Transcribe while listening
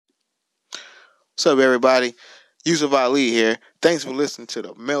What's up, everybody? Yusuf Ali here. Thanks for listening to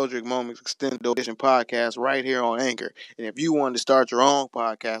the Meldrick Moments Extended Edition podcast right here on Anchor. And if you want to start your own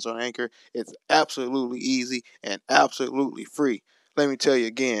podcast on Anchor, it's absolutely easy and absolutely free. Let me tell you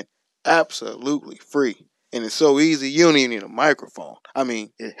again, absolutely free. And it's so easy, you don't even need a microphone. I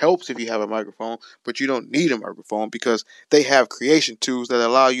mean, it helps if you have a microphone, but you don't need a microphone because they have creation tools that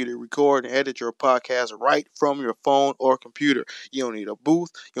allow you to record and edit your podcast right from your phone or computer. You don't need a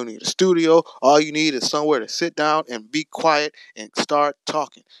booth. You don't need a studio. All you need is somewhere to sit down and be quiet and start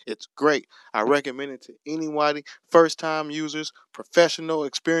talking. It's great. I recommend it to anybody, first-time users, professional,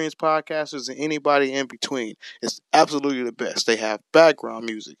 experienced podcasters, and anybody in between. It's absolutely the best. They have background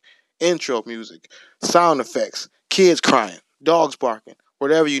music, intro music, sound effects, kids crying, dogs barking,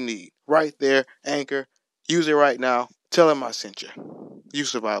 whatever you need. Right there, Anchor. Use it right now. Tell them I sent you.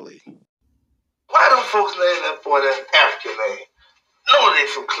 Yusuf Ali. Why don't folks name that boy that African name? No, they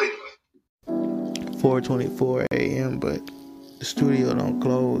from Cleveland. 4:24 a.m., but the studio don't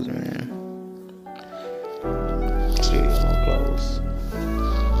close, man. Studio don't close.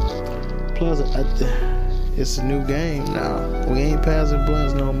 Plus, it's a new game now. We ain't passing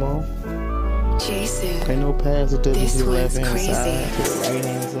blunts no more. Jason, ain't no passing to the left hand crazy. side, to the right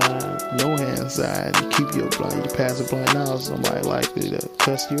hand side, no hand side. You keep your blunt. You pass a blunt now, somebody likely to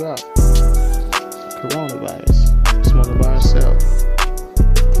cuss you out. Coronavirus. Smoking by yourself.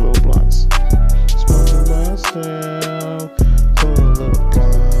 Little blunts. Smoking by yourself. Pull a little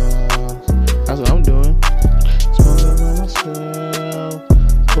blunts. That's what I'm doing. Smoking by myself.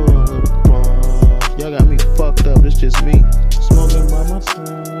 Pull a little blunts. Y'all got me fucked up. It's just me. Smoking by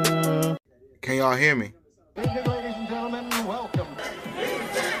myself. Can y'all hear me? Ladies and gentlemen, welcome.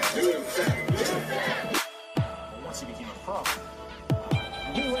 Once he became a pro,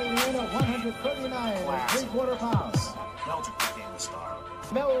 he weighed in at 139 and 3/4 pounds. Meldrick became the star.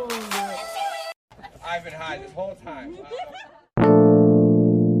 Meldrick. I've been high this whole time.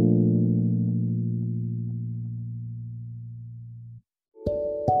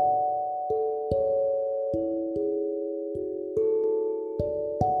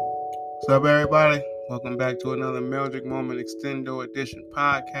 What's up, everybody? Welcome back to another Meldrick Moment Extendo Edition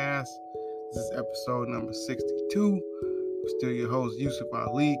podcast. This is episode number 62. I'm still your host, Yusuf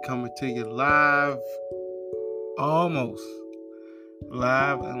Ali, coming to you live. Almost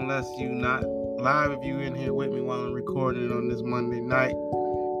live, unless you not live if you in here with me while I'm recording on this Monday night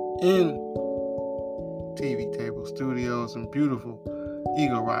in TV Table Studios in beautiful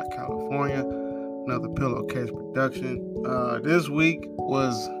Eagle Rock, California. Another Pillowcase production. This week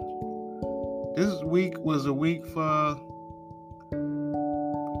was a week for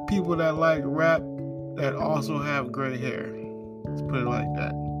people that like rap that also have gray hair. Let's put it like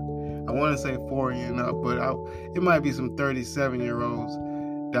that. I want to say 40 and up, but it might be some 37-year-olds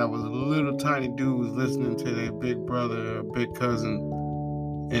that was little tiny dudes listening to their big brother or big cousin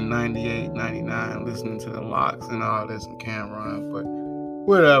in 98, 99, listening to the Locks and all this and Cameron, but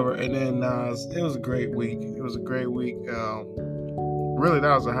whatever. And then Nas, it was a great week. Really,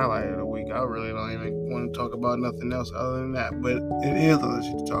 that was the highlight of the week. I really don't even want to talk about nothing else other than that, but it is other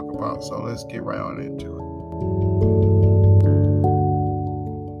shit to talk about, so let's get right on into it.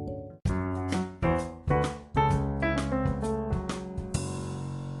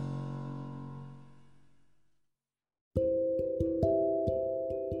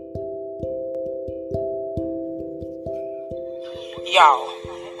 Y'all,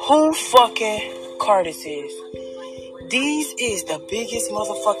 who fucking Curtis is? These is the biggest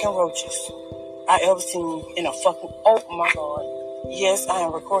motherfucking roaches I ever seen in a fucking, oh my god. Yes, I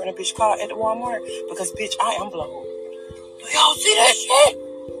am recording a bitch car at the Walmart because bitch, I am blowed. Do y'all see that shit?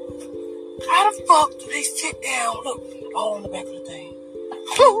 How the fuck do they sit down? Look, all on the back of the thing.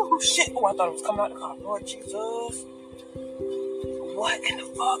 Oh shit, oh I thought it was coming out the car. Lord Jesus. What in the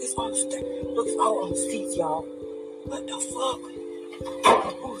fuck is on the stick? Look, it's all on the seats, y'all. What the fuck?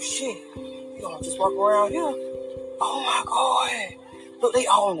 Oh shit. You gonna just walk around here? Oh my god. Look, they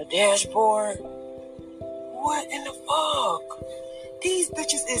all on the dashboard. What in the fuck? These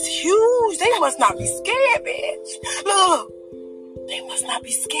bitches is huge. They must not be scared, bitch. Look. They must not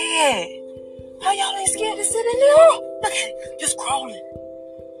be scared. How y'all ain't scared to sit in there? Look at it. Just crawling.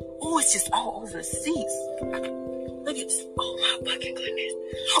 Oh, it's just all over the seats. Look at this. Oh my fucking goodness.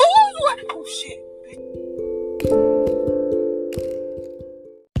 Oh shit.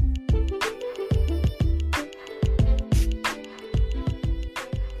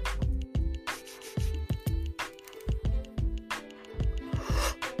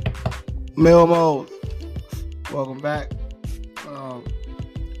 Melmo, welcome back.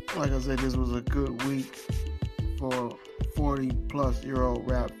 Like I said, this was a good week for 40-plus-year-old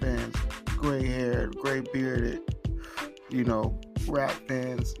rap fans. gray haired, gray bearded, rap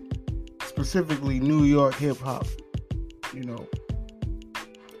fans, specifically New York hip hop,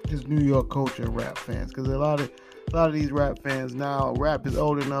 just New York culture rap fans. Because a lot of these rap fans now, rap is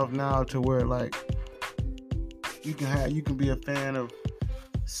old enough now to where like you can be a fan of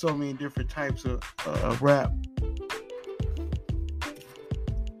so many different types of rap.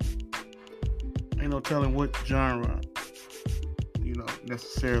 Ain't no telling what genre,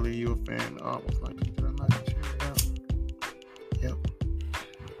 necessarily you're a fan of. Almost like, did I knock the chair out? Yep.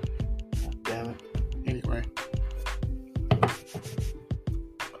 God damn it. Anyway.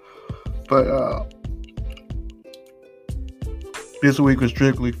 But this week was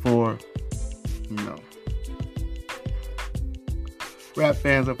strictly for, rap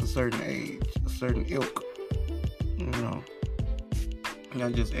fans of a certain age, a certain ilk,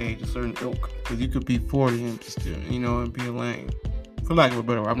 not just age, a certain ilk. Because you could be 40 and still, and be a lame. For lack of a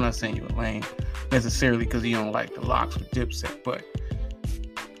better word, I'm not saying you're a lame necessarily because you don't like the Lox or Dipset, but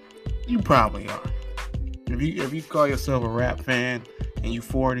you probably are. If you call yourself a rap fan and you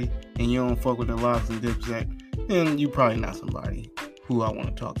 40 and you don't fuck with the Lox and Dipset, then you probably not somebody who I want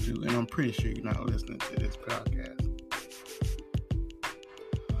to talk to. And I'm pretty sure you're not listening to this podcast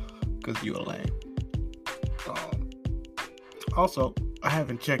because you're a lame. Also, I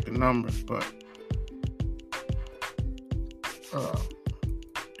haven't checked the numbers, but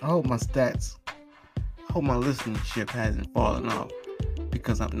I hope my listenership hasn't fallen off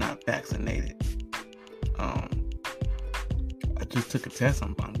because I'm not vaccinated. I just took a test.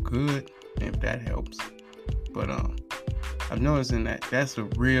 I'm good, if that helps. But I'm noticing that's a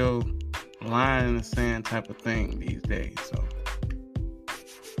real line in the sand type of thing these days. So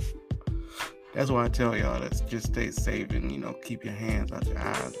that's why I tell y'all to just stay safe and keep your hands out your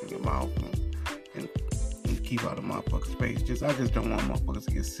eyes and your mouth and keep out of motherfucking space. I just don't want motherfuckers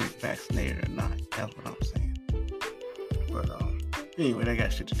to get sick, vaccinated or not. That's what I'm saying. But anyway, that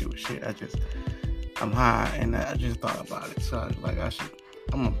got shit to do with shit. I'm high and I just thought about it. So I'm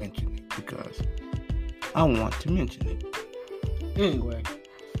gonna mention it because I want to mention it. Anyway,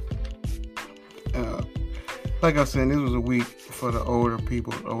 like I said, this was a week for the older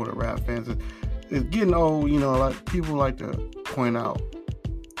people, older rap fans. It's getting old, like people like to point out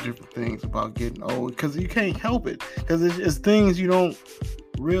different things about getting old because you can't help it. Because it's things you don't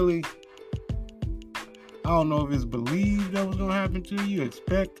really, I don't know if it's believed that was going to happen to you,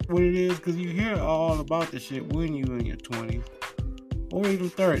 expect what it is, because you hear all about this shit when you in your 20s or even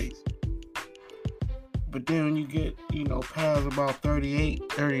 30s. But then when you get, past about 38,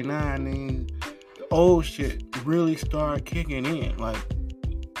 39, then the old shit really start kicking in. Like,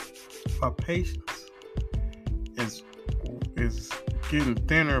 my patience is getting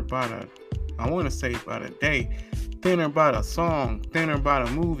thinner by the day, thinner by the song, thinner by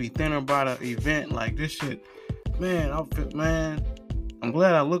the movie, thinner by the event. Like this shit, man, I'm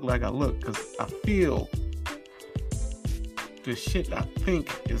glad I look like I look because I feel the shit I think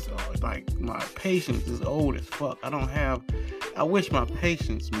is like my patience is old as fuck. I wish my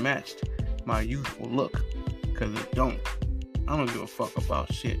patience matched my youthful look because it don't. I don't give a fuck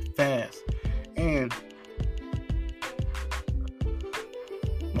about shit fast. And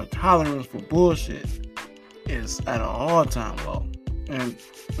my tolerance for bullshit is at an all-time low. And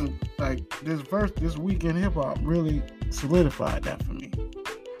like this week in hip-hop really solidified that for me.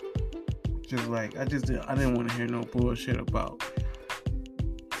 Just like I didn't want to hear no bullshit about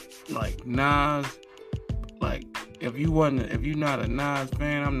like Nas. Like if you're not a Nas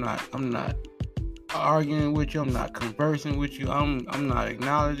fan, I'm not arguing with you. I'm not conversing with you. I'm not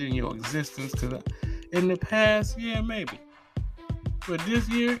acknowledging your existence. Cause in the past, yeah, maybe. But this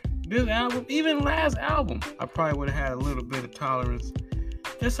year, this album, even last album, I probably would have had a little bit of tolerance.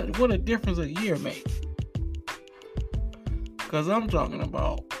 What a difference a year made. Cause I'm talking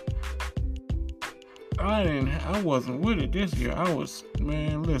about, I wasn't with it this year.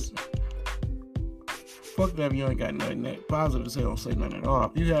 Listen. Fuck that if you ain't got nothing that positive to say, don't say nothing at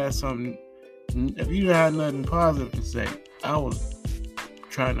all. If you had nothing positive to say, I was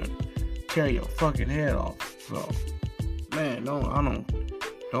trying to tear your fucking head off. So, man, don't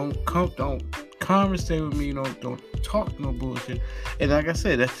conversate with me. Don't talk no bullshit. And like I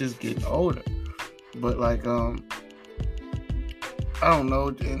said, that's just getting older. But like, I don't know,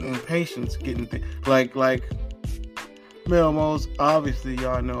 and patience getting like Melmos. Obviously,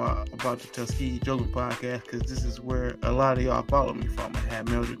 y'all know about the Tuskegee Joking Podcast because this is where a lot of y'all follow me from. I had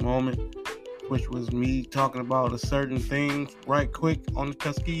Meldrick Moment, which was me talking about a certain thing right quick on the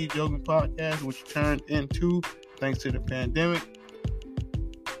Tuskegee Joking Podcast, which turned into, thanks to the pandemic,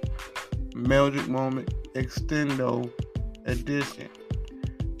 Meldrick Moment Extendo Edition.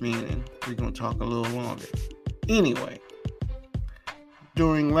 meaning we're going to talk a little longer. Anyway,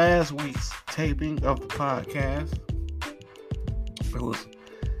 during last week's taping of the podcast,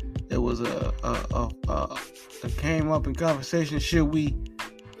 it came up in conversation, should we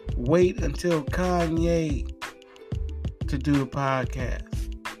wait until Kanye to do the podcast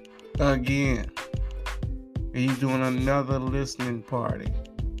again? He's doing another listening party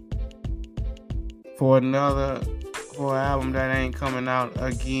for an album that ain't coming out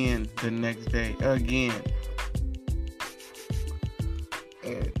again the next day again.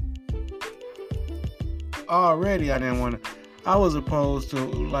 And already I was opposed to,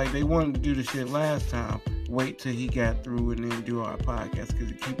 like, they wanted to do the shit last time, wait till he got through and then do our podcast, because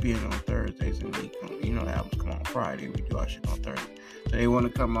it keep being on Thursdays and the albums come on Friday, we do our shit on Thursday. So they want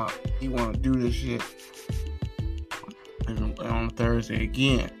to come out, he want to do this shit on Thursday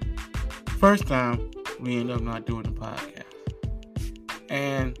again. First time we end up not doing the podcast.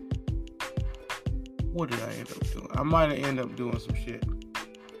 And what did I end up doing? I might have ended up doing some shit.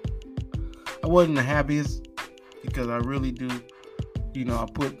 I wasn't the happiest, because I really do, I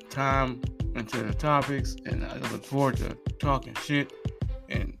put time into the topics, and I look forward to talking shit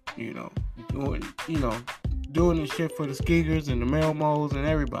and, doing this shit for the Skeegers and the Melmos and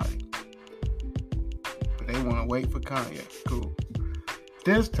everybody. But they want to wait for Kanye. Cool.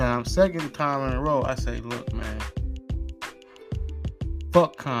 This time, second time in a row, I say, look, man,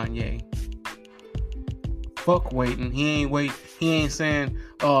 fuck Kanye. Fuck waiting. He ain't saying,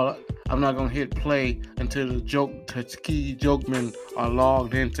 oh, I'm not gonna hit play until the Tuskegee Jokemen are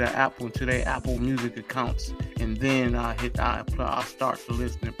logged into their Apple Music accounts, and then I'll start the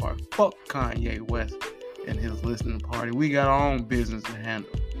listening party. Fuck Kanye West and his listening party. We got our own business to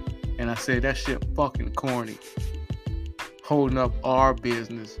handle. And I said that shit fucking corny. Holding up our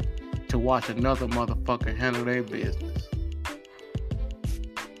business to watch another motherfucker handle their business.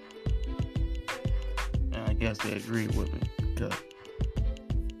 And I guess they agreed with me, because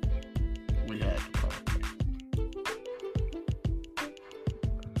we had the podcast.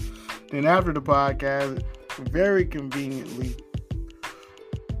 Then after the podcast, very conveniently,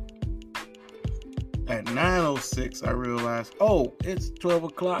 at 9:06, I realized, oh, it's 12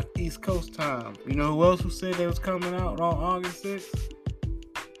 o'clock East Coast time. You know who else said they was coming out on August 6th?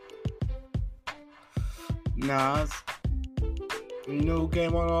 Nas. You know who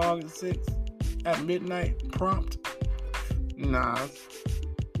came out on August 6th at midnight prompt? Nas.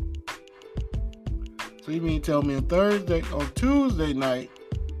 So you mean tell me on Tuesday night,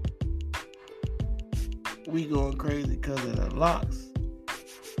 we going crazy because of the locks?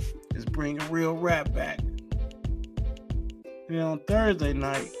 It's bringing real rap back. And on Thursday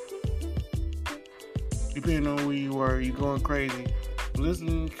night, depending on where you were, you going crazy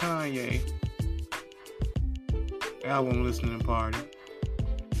listening to Kanye album listening party,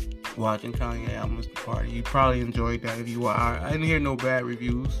 watching Kanye album listening party. You probably enjoyed that if you were. I didn't hear no bad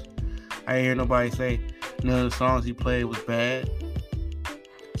reviews. I didn't hear nobody say none of the songs he played was bad.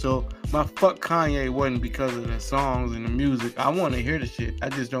 So my fuck Kanye wasn't because of the songs and the music. I want to hear the shit. I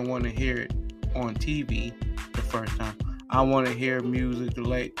just don't want to hear it on TV the first time. I want to hear music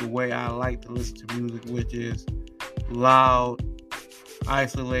the way I like to listen to music, which is loud,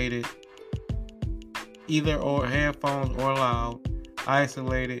 isolated, either or headphones or loud,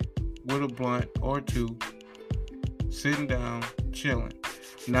 isolated with a blunt or two, sitting down, chilling.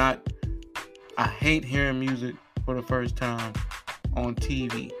 Not, I hate hearing music for the first time on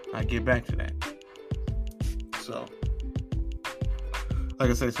TV. I get back to that. So, like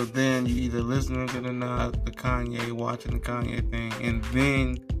I said, so then you either listening to the Kanye, watching the Kanye thing, and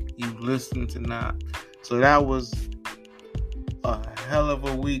then you listen to Nas. So that was a hell of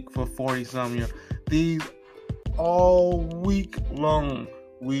a week for 40-something years. These all week long,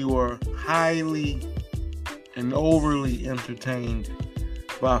 we were highly and overly entertained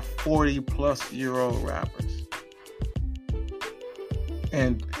by 40-plus-year-old rappers.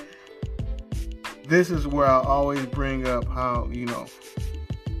 And this is where I always bring up how,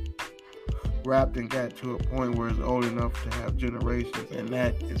 rap done got to a point where it's old enough to have generations, and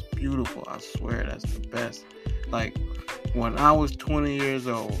that is beautiful. I swear that's the best. Like, when I was 20 years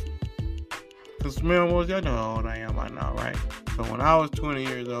old, because man, y'all know how old I am right now, right? So when I was 20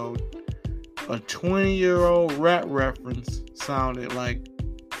 years old, a 20-year-old rap reference sounded like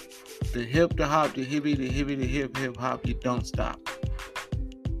the hip, the hop, the hippie, the hippie, the hip, hip hop, you don't stop.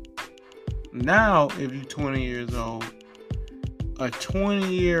 Now, if you're 20 years old, a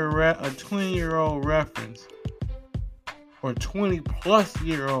 20-year-old reference or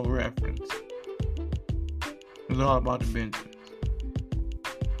 20-plus-year-old reference is all about the Benjamins.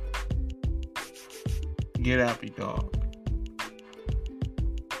 Get happy, dog.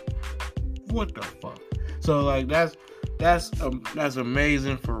 what the fuck? So like that's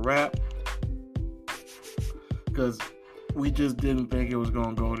amazing for rap, because we just didn't think it was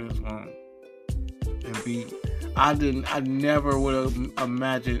gonna go this long. And I never would have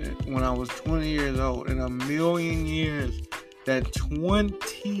imagined it when I was 20 years old in a million years that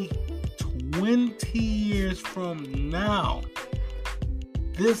 20 years from now,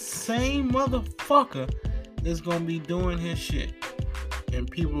 this same motherfucker is gonna be doing his shit and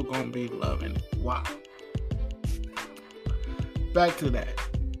people are gonna be loving it. Wow. Back to that.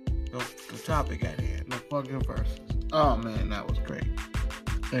 The topic at hand, the fucking verses. Oh man, that was great.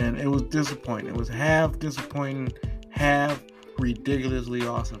 And it was disappointing. It was half disappointing, half ridiculously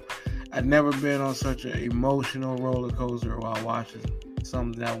awesome. I'd never been on such an emotional roller coaster while watching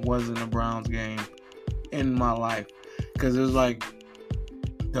something that wasn't a Browns game in my life. Because it was like,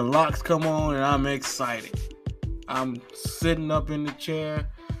 the locks come on and I'm excited. I'm sitting up in the chair,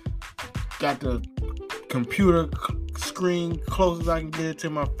 got the computer screen close as I can get it to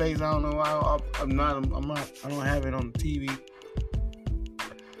my face. I don't know. I don't have it on the TV.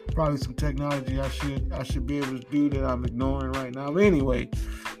 Probably some technology I should be able to do that I'm ignoring right now. But anyway,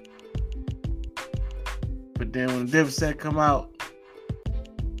 but then when Dipset come out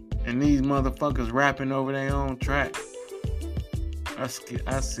and these motherfuckers rapping over their own track, I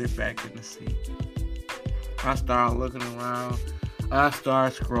sit back in the seat. I start looking around. I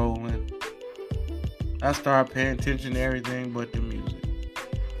start scrolling. I start paying attention to everything but the music.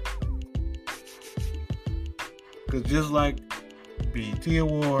 Because just like BET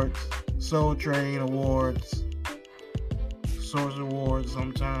Awards, Soul Train Awards, Source Awards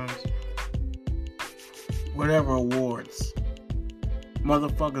sometimes, whatever awards,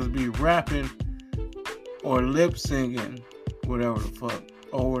 motherfuckers be rapping or lip singing, whatever the fuck,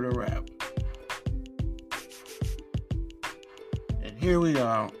 over the rap. And here we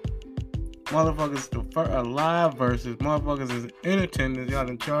are. Motherfuckers, a live versus, motherfuckers is in attendance, y'all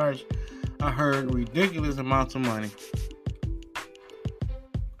in charge. I heard ridiculous amounts of money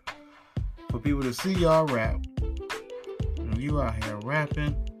for people to see y'all rap. And you out here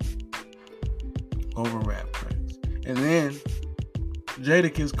rapping over rap tracks. And then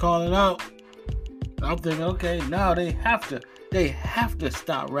Jadakiss calling out. I'm thinking, okay, now they have to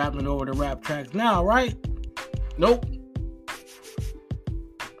stop rapping over the rap tracks now, right? Nope.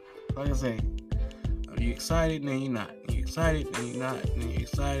 Like I say, are you excited? Then you're not. You excited? Then you're not. Then you're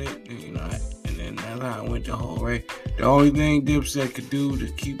excited? Then you're not. And then that's how I went the whole way. The only thing Dipset could do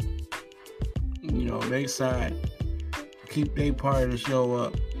to keep, their side, keep their part of the show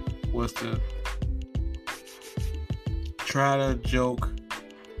up, was to try to joke.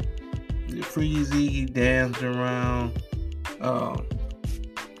 Freezy danced around.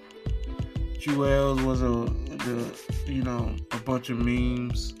 Jewels was a bunch of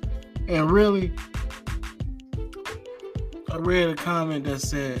memes. And really, I read a comment that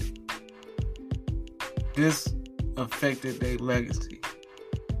said this affected their legacy.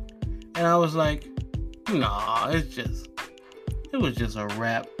 And I was like, nah, it was just a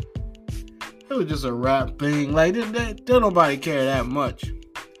rap. It was just a rap thing. Like, don't nobody care that much.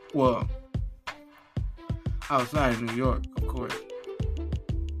 Well, outside of New York, of course.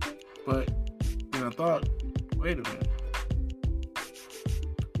 But then I thought, wait a minute.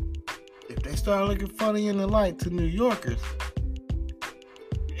 If they start looking funny in the light to New Yorkers,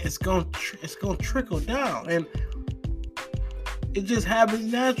 it's gonna trickle down, and it just happens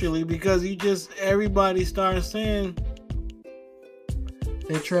naturally because everybody starts saying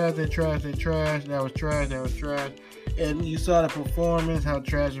they trash. That was trash. And you saw the performance, how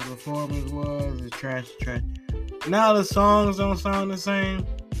trash the performance was. It's trash. Now the songs don't sound the same.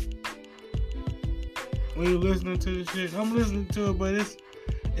 When you're listening to the shit, I'm listening to it, but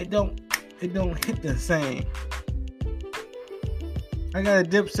it don't hit the same. I got a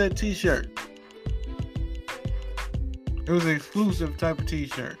Dipset t-shirt. It was an exclusive type of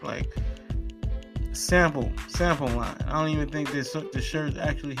t-shirt, like sample line. I don't even think the shirts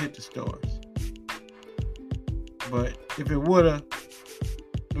actually hit the stores. But if it would've,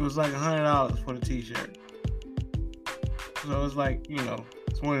 it was like $100 for the t-shirt. So it's like,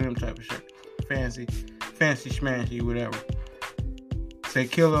 it's one of them type of shirts. Fancy schmancy, whatever. Say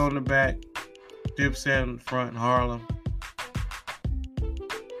Killer on the back, Dipset in the front, Harlem.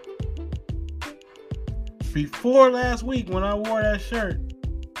 Before last week, when I wore that shirt,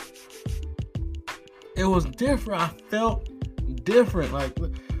 it was different. I felt different. Like,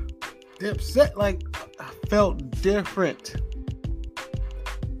 Dipset, like, I felt different.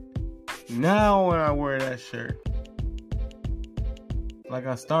 Now when I wear that shirt, like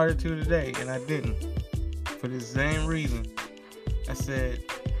I started to today, and I didn't, for the same reason. I said,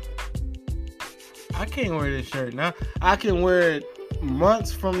 I can't wear this shirt now. I can wear it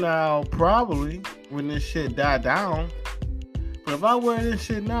months from now, probably, when this shit die down. But if I wear this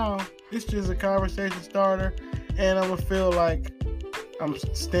shit now, it's just a conversation starter, and I'm gonna feel like I'm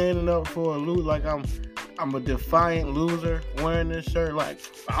standing up for a loser, like I'm a defiant loser wearing this shirt. Like,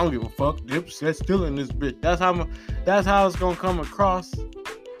 I don't give a fuck. Dipset's still in this bitch. That's how it's gonna come across.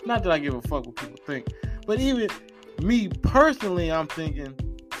 Not that I give a fuck what people think, but even me personally, I'm thinking,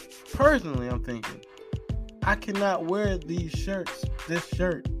 I cannot wear this shirt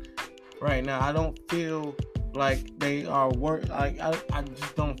right now. I don't feel like they are worth. Like I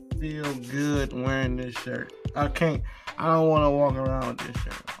just don't feel good wearing this shirt. I don't want to walk around with this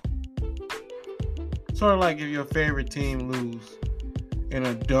shirt. Sort of like if your favorite team lose in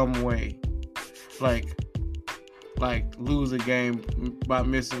a dumb way, like lose a game by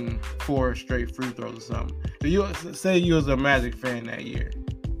missing 4 straight free throws or something. So you say you was a Magic fan that year.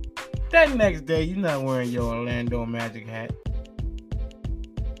 That next day, you're not wearing your Orlando Magic hat.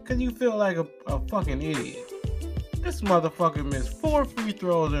 Because you feel like a fucking idiot. This motherfucker missed 4 free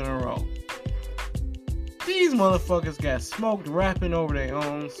throws in a row. These motherfuckers got smoked rapping over their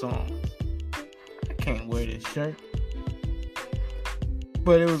own songs. I can't wear this shirt.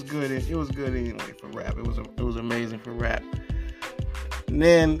 But it was good. It was good anyway for rap. It was amazing for rap. And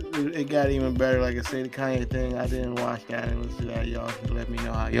then it got even better. Like I said, the Kanye thing, I didn't watch that and listen to that. Y'all should let me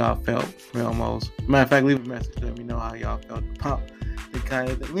know how y'all felt. Melmos. Matter of fact, leave a message. Let me know how y'all felt. The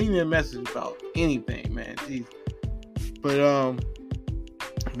Kanye thing. Leave me a message about anything, man. Jeez. But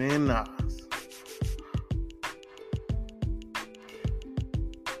man, Nas.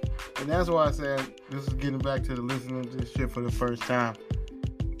 And that's why I said this is getting back to the listening to this shit for the first time.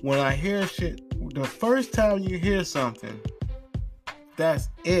 When I hear shit, the first time you hear something, that's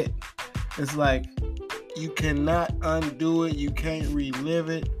it. It's like you cannot undo it. You can't relive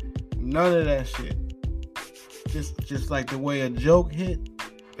it. None of that shit. Just like the way a joke hit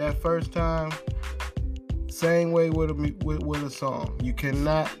that first time. Same way with a song. You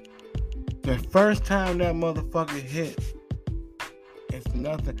cannot. The first time that motherfucker hit, it's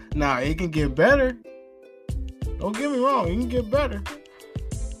nothing. Now it can get better. Don't get me wrong. It can get better.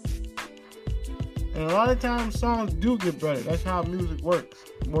 And a lot of times songs do get better. That's how music works.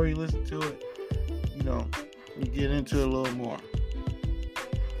 The more you listen to it, you get into it a little more.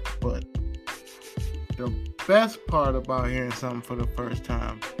 But the best part about hearing something for the first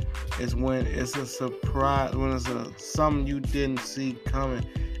time is when it's a surprise, when it's something you didn't see coming.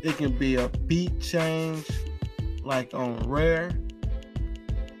 It can be a beat change, like on Rare,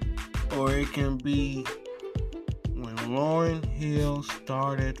 or it can be when Lauryn Hill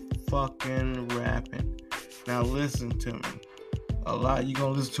started fucking rapping. Now listen to me. You're gonna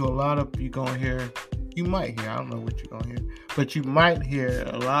listen to a lot of, you might hear, I don't know what you're gonna hear, but you might hear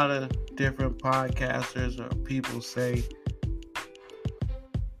a lot of different podcasters or people say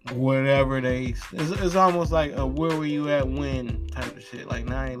whatever it's almost like a where were you at when type of shit, like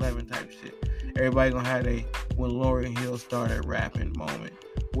 9/11 type of shit. Everybody gonna have a when Lauryn Hill started rapping moment.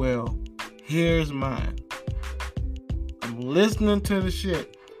 Well, here's mine. I'm listening to the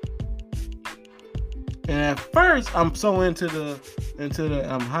shit, and at first I'm so into the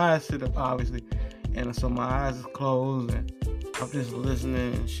I'm high as shit, obviously, and so my eyes is closed and I'm just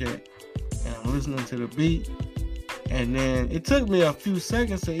listening and shit, and I'm listening to the beat, and then it took me a few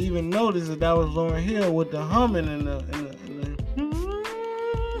seconds to even notice that was Lauryn Hill with the humming and the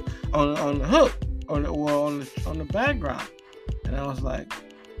on the hook on the background, and I was like,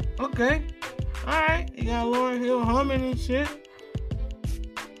 okay, all right, you got Lauryn Hill humming and shit,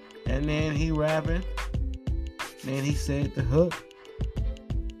 and then he rapping, then he said the hook.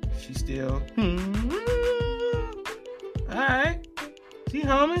 She still, alright, she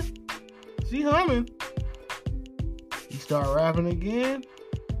humming. He start rapping again.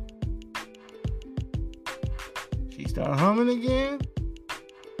 She start humming again.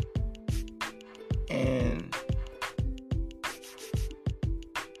 And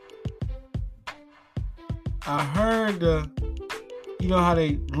I heard you know how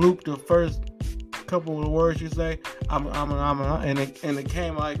they loop the first couple of the words you say, and it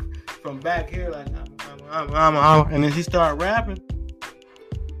came like from back here, like and then she started rapping.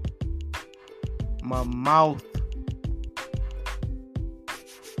 My mouth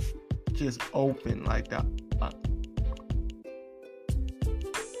just open like that.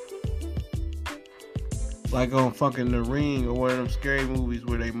 Like on fucking The Ring or one of them scary movies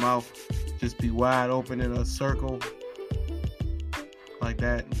where they mouth just be wide open in a circle. Like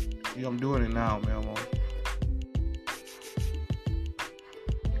that. I'm doing it now, man.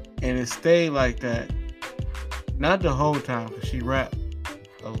 And it stayed like that. Not the whole time, because she rapped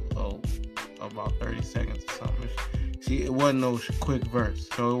a about 30 seconds or something. It wasn't no quick verse,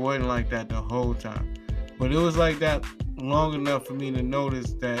 so it wasn't like that the whole time. But it was like that long enough for me to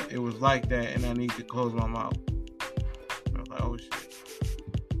notice that it was like that, and I need to close my mouth. I was like, oh shit.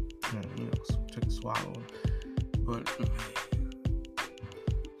 Took a swallow. But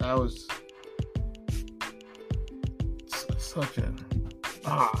that was such a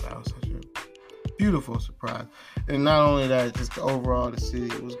beautiful surprise. And not only that, just overall the city,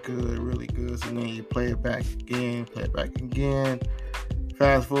 it was good, really good. So then you play it back again.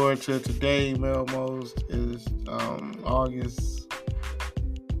 Fast forward to today, Melmo's is August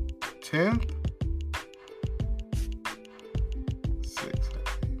 10th?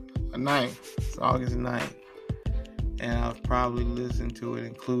 9th. It's August 9th. And I've probably listened to it,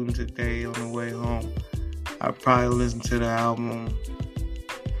 including today on the way home. I probably listened to the album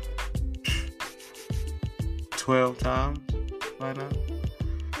 12 times by now.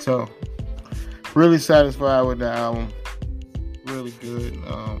 So, really satisfied with the album. Really good.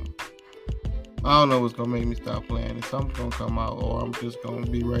 I don't know what's gonna make me stop playing it. Something's gonna come out, or I'm just gonna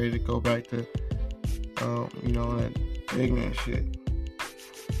be ready to go back to, that ignorant shit.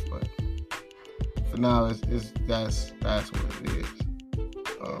 But for now, that's what it is.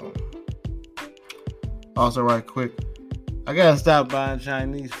 Also, right quick, I gotta stop buying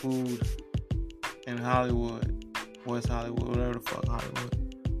Chinese food in Hollywood, West Hollywood, whatever the fuck Hollywood.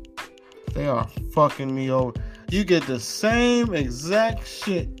 They are fucking me over. You get the same exact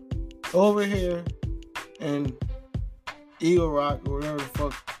shit over here in Eagle Rock or whatever the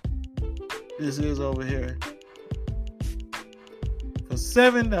fuck this is over here for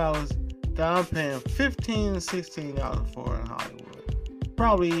 $7 that I'm paying $15 and $16 for in Hollywood.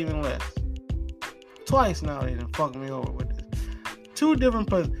 Probably even less. Twice now they done fucked me over with this. 2 different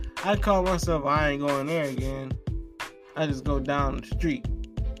places. I call myself, I ain't going there again. I just go down the street.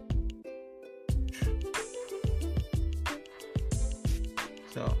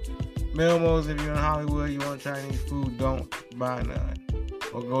 So, Melmo's, if you're in Hollywood, you want Chinese food, don't buy none.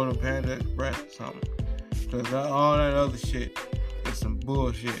 Or go to Panda Express or something. Because all that other shit is some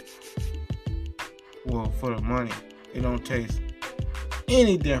bullshit. Well, for the money. It don't taste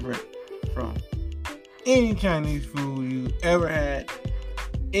any different from any Chinese food you ever had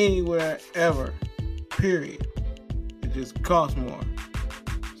anywhere ever. Period. It just costs more.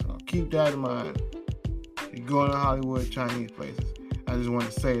 So keep that in mind. You're going to Hollywood Chinese places. I just want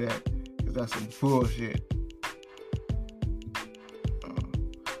to say that because that's some bullshit.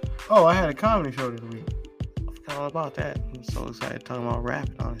 I had a comedy show this week. I forgot all about that. I'm so excited talking about rap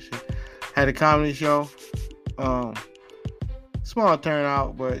and all this shit. Had a comedy show. Small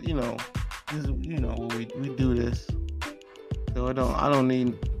turnout, but we do this. So I don't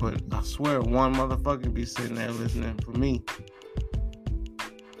need, but I swear one motherfucker be sitting there listening for me.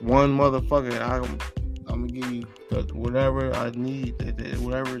 One motherfucker, I'm gonna give you whatever I need,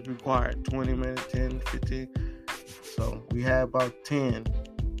 whatever is required. 20 minutes, 10, 15. So we had about 10.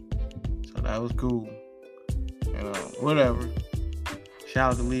 So that was cool. And whatever.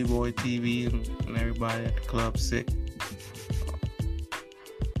 Shout out to Lee Boy TV and everybody at the club sick.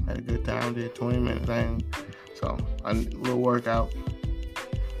 Had a good time, did 20 minutes. So a little workout.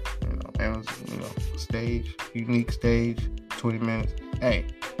 And it was stage, unique stage, 20 minutes. Hey,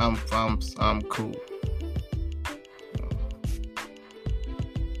 I'm cool.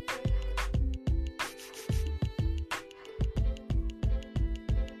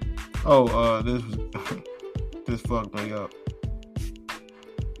 This fucked me up.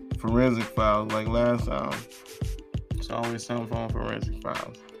 Forensic Files, like last time. It's always something on Forensic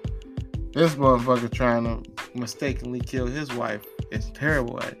Files. This motherfucker trying to mistakenly kill his wife is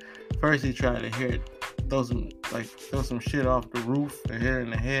terrible at it. First he tried to throw some shit off the roof and hit her in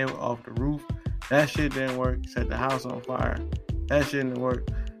the head off the roof. That shit didn't work. Set the house on fire. That shit didn't work.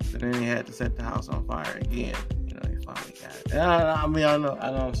 So then he had to set the house on fire again. He finally got it. And I know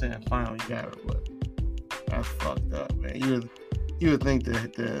I'm saying finally got it, but that's fucked up, man. You would think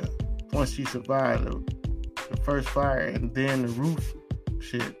that once you survive the first fire and then the roof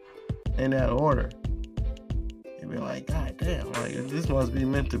shit in that order, you'd be like, God damn, like this must be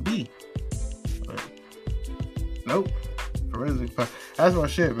meant to be. But nope. Forensic Files. That's my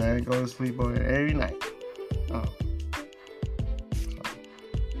shit, man. Go to sleep on it every night. So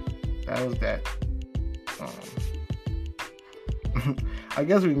that was that. I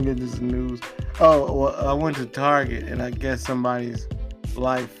guess we can get this news. I went to Target and I guess somebody's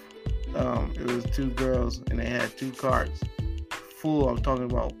life. It was 2 girls and they had 2 carts full. I'm talking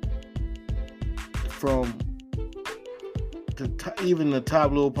about from even the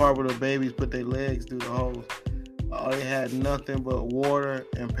top little part where the babies put their legs through the holes. They had nothing but water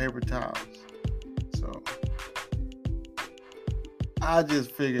and paper towels. So I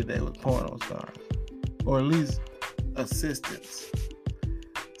just figured they was porno stars, or at least assistants.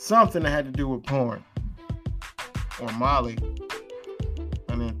 Something that had to do with porn or Molly.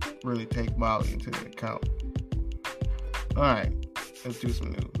 I didn't really take Molly into the account. All right, let's do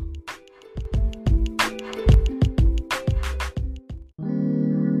some news.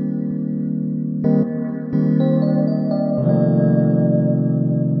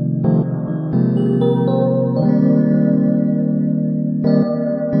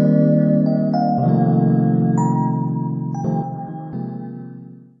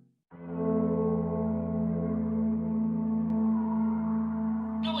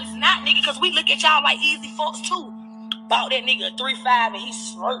 We look at y'all like easy folks too. Bought that nigga a 3.5 and he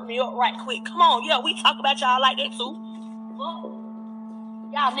slurped me up right quick. Come on, yeah, we talk about y'all like that too.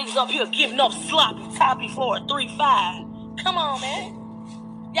 Y'all niggas up here giving up sloppy toppy for a 3.5. Come on, man.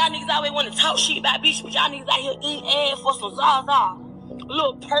 Y'all niggas always want to talk shit about bitches, but y'all niggas out here eating ass for some Zaza. A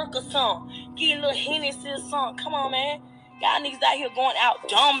little perk or something. Getting a little Hennessy or something. Come on, man. Y'all niggas out here going out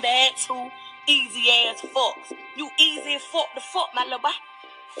dumb bad too. Easy ass fucks. You easy as fuck to fuck, my little boy.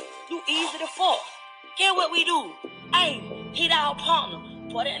 You easy to fuck. Get what we do. Hey, hit our partner.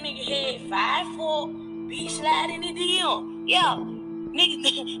 Put that nigga head 5'4", be slide in the DM. Yeah.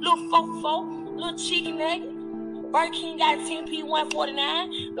 Nigga, little 4'4", little chicken nugget. Burger King got 10p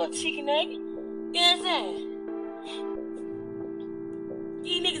 149, little chicken nugget. You know what I'm saying?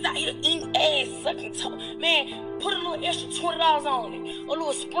 These niggas out here eating ass sucking toe. Man, put a little extra $20 on it. A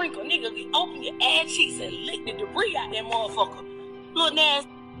little sprinkle. Nigga, open your ass cheeks and lick the debris out that motherfucker. Little nasty.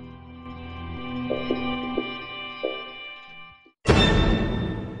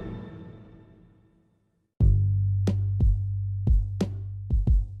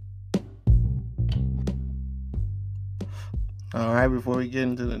 All right, before we get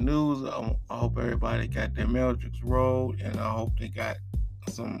into the news, I hope everybody got their Meldrick's rolled, and I hope they got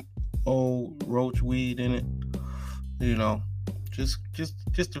some old roach weed in it. You know, just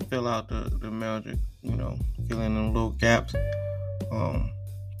to fill out the Meldrick, you know, fill in them little gaps.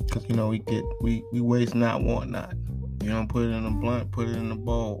 Cause you know we waste not, want not. You don't put it in a blunt, put it in a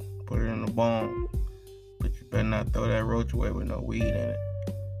bowl, put it in a bone. But you better not throw that roach away with no weed in it.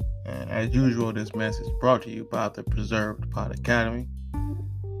 And as usual, this message is brought to you by the Preserved Pot Academy.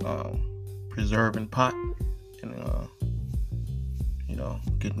 Preserving pot, and you know,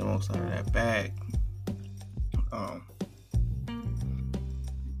 getting the most out of that bag.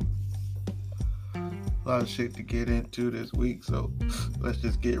 A lot of shit to get into this week, so let's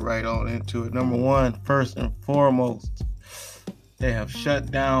just get right on into it. Number one, first and foremost, they have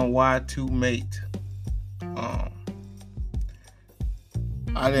shut down Y2Mate.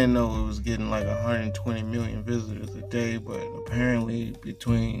 I didn't know it was getting like 120 million visitors a day, but apparently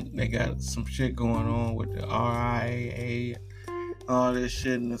they got some shit going on with the RIAA, all this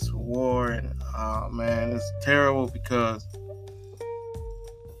shit in this war, and man, it's terrible because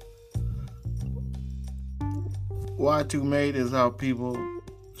Y2Mate is how people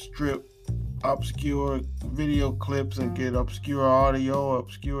strip obscure video clips and get obscure audio,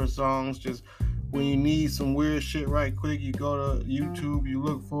 obscure songs. Just when you need some weird shit right quick, you go to YouTube, you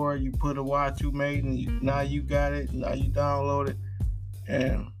look for it, you put a Y2Mate, and now you got it, now you download it.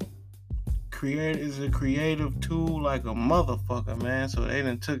 And create is a creative tool like a motherfucker, man. So they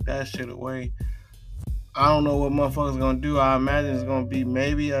done took that shit away. I don't know what motherfuckers gonna do. I imagine it's gonna be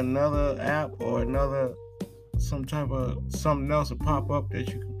maybe another app or something else will pop up that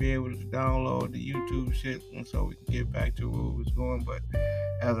you can be able to download the YouTube shit, and so we can get back to where it was going. But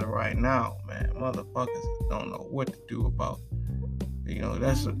as of right now, man, motherfuckers don't know what to do about. You know,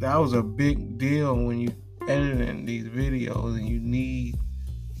 that was a big deal when you editing these videos and you need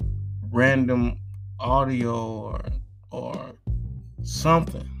random audio or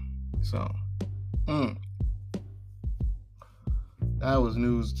something. So that was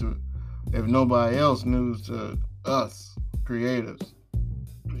news to, if nobody else, news to us creatives,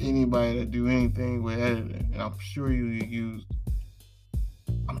 anybody that do anything with editing. And I'm sure you didn't use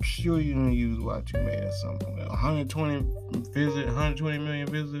Y2Mate at some point. 120 million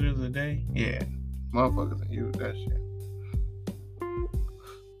visitors a day. Yeah, motherfuckers that use that shit.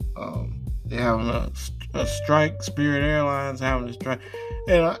 They having a strike. Spirit Airlines having a strike,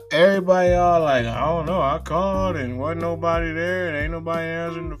 and everybody all like, I don't know, I called and wasn't nobody there, and ain't nobody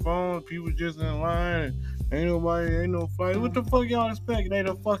answering the phone. People just in line, and ain't no flight. What the fuck y'all expect? They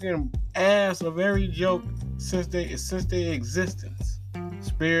the fucking ass of every joke since their existence.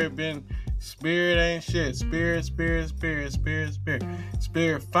 Spirit ain't shit.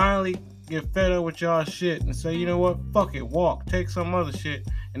 Spirit finally get fed up with y'all shit and say, you know what, fuck it, walk, take some other shit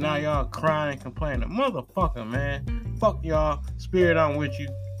and now y'all crying and complaining. Motherfucker, man. Fuck y'all. Spirit, I'm with you.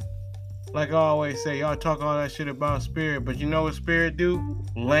 Like I always say, y'all talk all that shit about Spirit, but you know what Spirit do?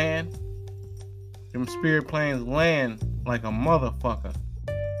 Land. Them Spirit planes land like a motherfucker.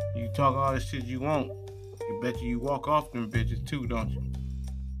 You talk all this shit you want. You bet you walk off them bitches too, don't you?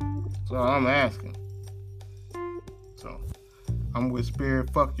 So I'm asking. So I'm with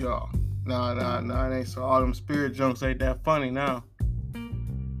Spirit. Fuck y'all. Nah, it ain't so. All them Spirit junks ain't that funny now.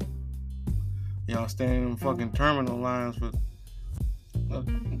 Y'all standing in them fucking terminal lines for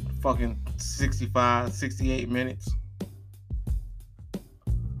fucking 65, 68 minutes.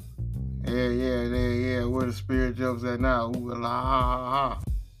 Yeah. Where the Spirit jokes at now? Ooh, la, ha, ha, ha.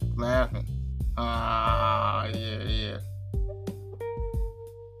 Laughing. Yeah.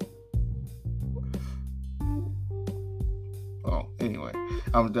 Oh, anyway,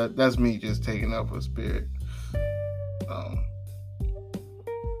 that's me just taking up with Spirit.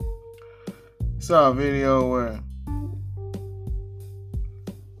 Saw a video where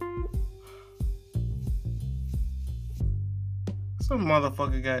some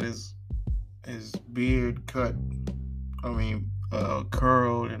motherfucker got his beard cut.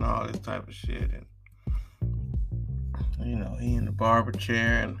 Curled and all this type of shit, and you know, he in the barber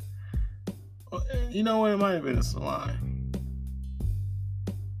chair, and you know what, it might have been a salon.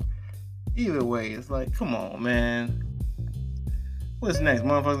 Either way, it's like, come on, man. What's next?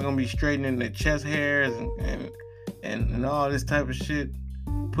 Motherfuckers gonna be straightening their chest hairs and all this type of shit,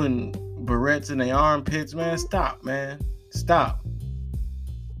 putting barrettes in their armpits, man. Stop, man. Stop.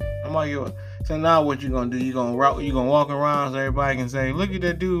 I'm like, yo. So now what you gonna do? You gonna walk around so everybody can say, look at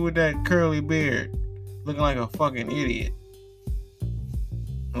that dude with that curly beard, looking like a fucking idiot.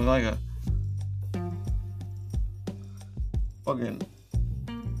 Looking like a fucking,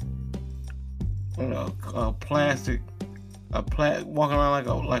 you know, walking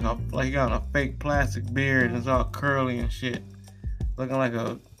around like he got a fake plastic beard and it's all curly and shit, looking like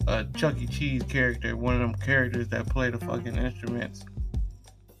a Chuck E. Cheese character, one of them characters that play the fucking instruments.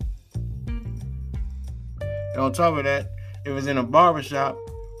 And on top of that, if it's in a barbershop,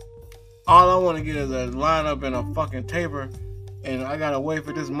 all I want to get is a lineup and a fucking taper, and I gotta wait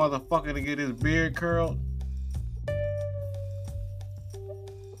for this motherfucker to get his beard curled.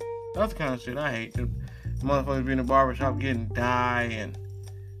 That's the kind of shit I hate. The motherfuckers be in the barbershop getting dye and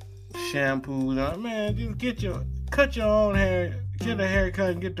shampoo. Man, just cut your own hair, get a haircut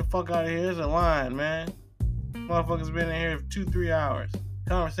and get the fuck out of here. There's a line, man. Motherfuckers been in here for 2-3 hours.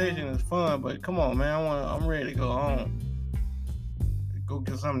 Conversation is fun, but come on, man. I'm ready to go home. Go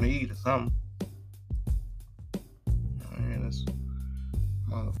get something to eat or something. Man, this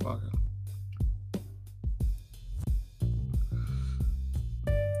motherfucker.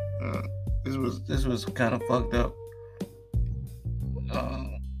 This was kind of fucked up.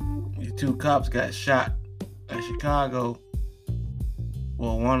 These 2 cops got shot in Chicago.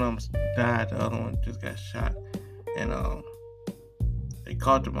 Well, one of them died. The other one just got shot, and they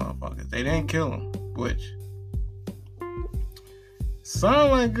caught the motherfuckers. They didn't kill them, which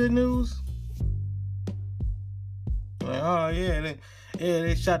sound like good news. Like, oh yeah,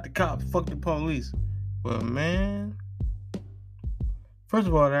 they shot the cops, fuck the police. But man, first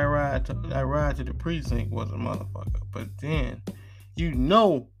of all, that ride to the precinct was a motherfucker. But then, you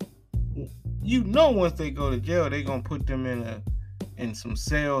know, once they go to jail, they gonna put them in some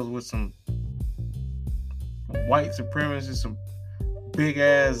cells with some white supremacists, some big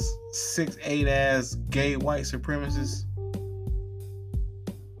ass 6'8" ass gay white supremacists.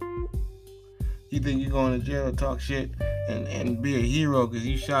 You think you going to jail to talk shit and be a hero because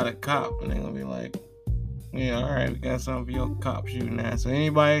you shot a cop, and they gonna be like, yeah, all right, we got something for your cop shooting ass. So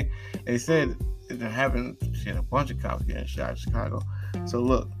anybody, they said it happened, shit, a bunch of cops getting shot in Chicago. So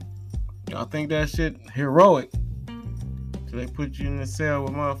look, y'all think that shit heroic? So they put you in the cell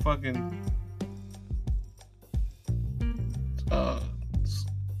with motherfucking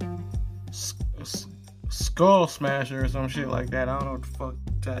skull smasher or some shit like that. I don't know what the fuck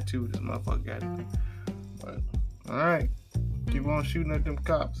tattoo this motherfucker got in there. But alright, keep on shooting at them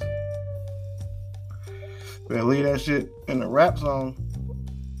cops. Better leave that shit in the rap song.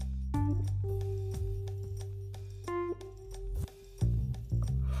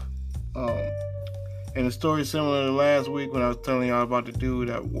 And the story similar to last week when I was telling y'all about the dude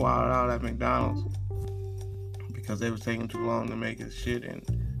that wilded out at McDonald's because they was taking too long to make his shit, and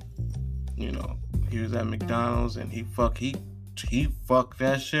you know, he was at McDonald's and he fucked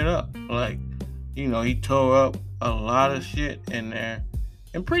that shit up. Like, you know, he tore up a lot of shit in there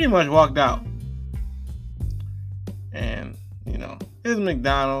and pretty much walked out. And, you know, it's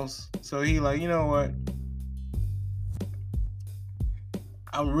McDonald's, so he like, you know what?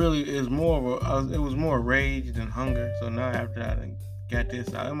 it was more rage than hunger. So now after I got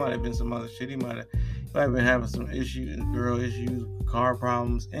this out, it might have been some other shit. He might have been having some issues, girl issues, car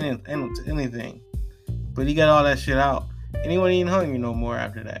problems, anything. But he got all that shit out, and he wasn't even hungry no more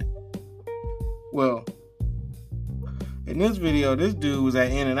after that. Well, in this video, this dude was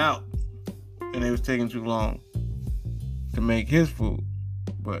at In-N-Out, and it was taking too long to make his food.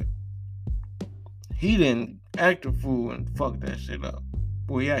 But he didn't act the fool and fuck that shit up.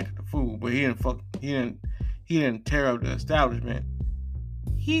 Well, he acted the fool, but he didn't tear up the establishment.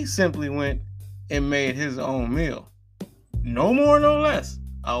 He simply went and made his own meal. No more, no less.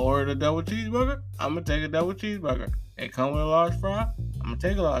 I ordered a double cheeseburger. I'm gonna take a double cheeseburger. It come with a large fry. I'm gonna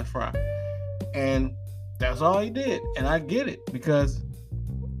take a large fry. And that's all he did. And I get it, because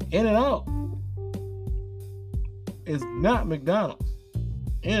In-N-Out is not McDonald's.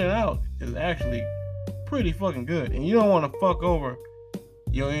 In-N-Out is actually pretty fucking good. And you don't want to fuck over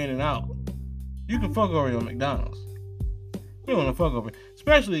your In-N-Out. You can fuck over your McDonald's. You don't want to fuck over it.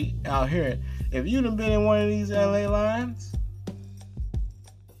 Especially out here. If you done been in one of these LA lines,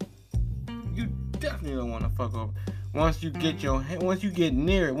 you definitely don't want to fuck over. Once you get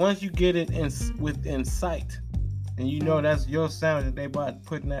near it, once you get it within sight, and you know that's your sandwich that they about to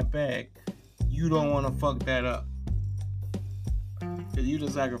put in that bag, you don't want to fuck that up. Because you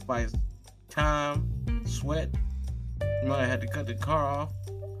just sacrificed time, sweat. You might have had to cut the car off.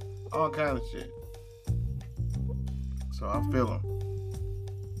 All kinds of shit. So I feel him.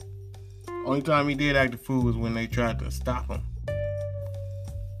 Only time he did act the fool was when they tried to stop him.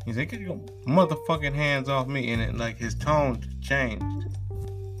 He said, "Get your motherfucking hands off me." And like his tone changed.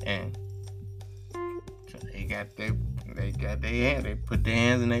 And so they put their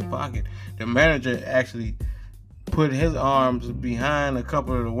hands in their pocket. The manager actually put his arms behind a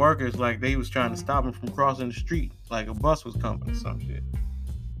couple of the workers like they was trying to stop him from crossing the street, like a bus was coming or some shit.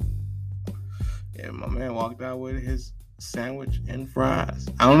 Yeah, my man walked out with his sandwich and fries.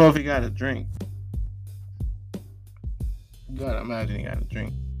 I don't know if he got a drink. You gotta imagine he got a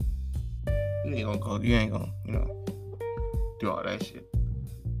drink. You ain't gonna, do all that shit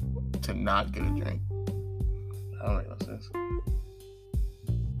to not get a drink. That don't make no sense.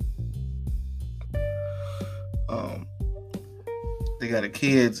 They got a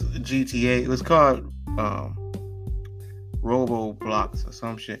kids GTA. It was called Roblox or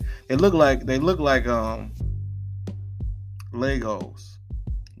some shit. They look like Legos.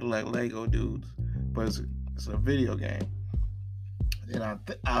 Look like Lego dudes, but it's a video game. And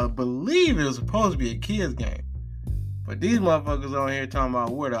I believe it was supposed to be a kids game, but these motherfuckers on here talking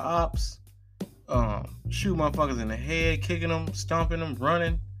about where the ops shoot motherfuckers in the head, kicking them, stomping them,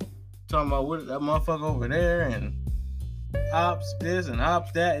 running, talking about what that motherfucker over there and ops this and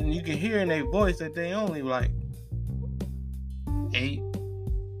ops that, and you can hear in their voice that they only like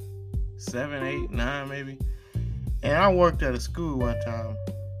 7, 8, 9 maybe. And I worked at a school one time,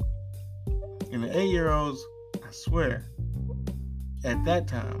 and the 8-year-olds, I swear, at that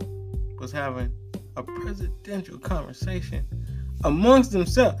time, was having a presidential conversation amongst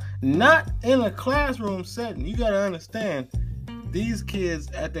themselves, not in a classroom setting. You gotta understand, these kids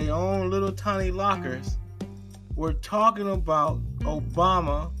at their own little tiny lockers were talking about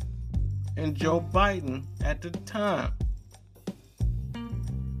Obama and Joe Biden at the time.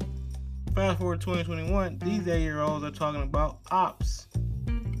 Fast forward to 2021, these 8-year-olds are talking about ops.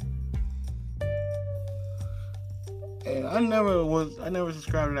 And I never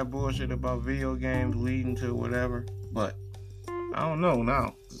subscribed to that bullshit about video games leading to whatever. But I don't know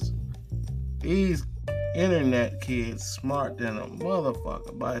now. These internet kids smart than a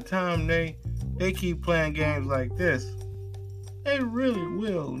motherfucker. By the time they keep playing games like this, they really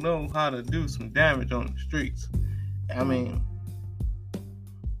will know how to do some damage on the streets. I mean,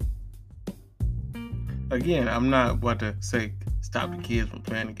 again, I'm not about to say stop the kids from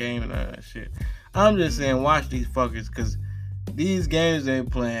playing the game and all that shit. I'm just saying watch these fuckers, because these games they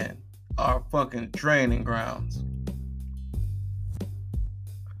playing are fucking training grounds.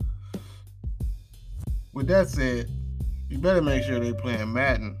 With that said, you better make sure they playing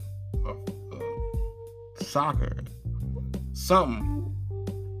Madden or soccer, something,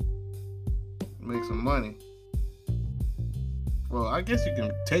 make some money. Well, I guess you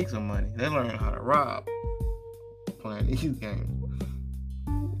can take some money. They learn how to rob playing these games.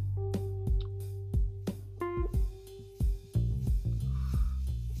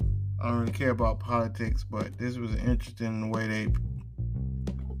 I don't really care about politics, but this was interesting in the way they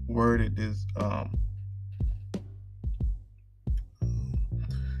worded this.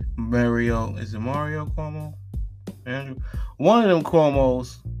 Is it Mario Cuomo? Andrew? One of them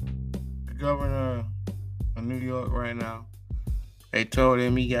Cuomos, the governor of New York right now, They told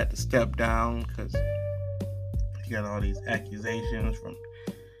him he got to step down because he got all these accusations from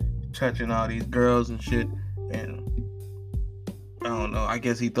touching all these girls and shit. And I don't know. I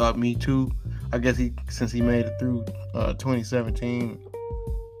guess he thought Me Too. I guess since he made it through 2017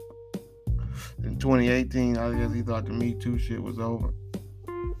 and 2018, I guess he thought the Me Too shit was over.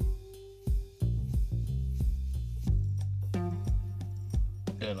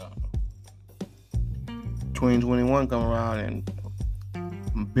 You know, 2021 come around and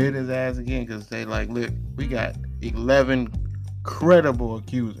bit his ass again because they like, look, we got 11 credible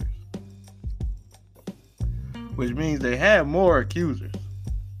accusers, which means they had more accusers,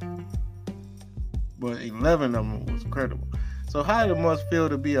 but 11 of them was credible. So how it must feel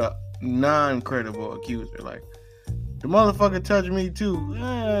to be a non-credible accuser? Like, the motherfucker touched Me Too.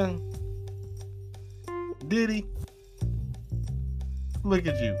 Did he? Look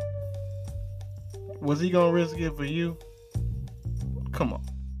at you. Was he gonna risk it for you? Come on.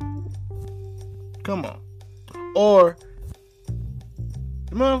 Or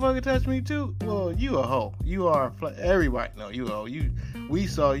the motherfucker touched Me Too. Well, you a hoe. You are. Everybody know you a hoe. We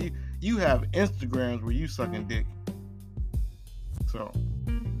saw you. You have Instagrams where you sucking dick. So,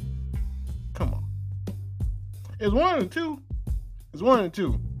 come on. It's one and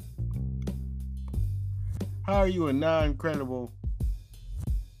two. How are you a non-credible?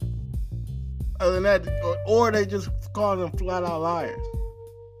 Other than that, or they just call them flat out liars.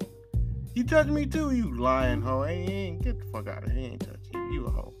 You touched Me Too, you lying hoe. He ain't get the fuck out of here. He ain't touch you. You a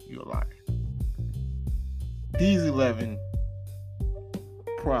hoe. You a liar. These 11,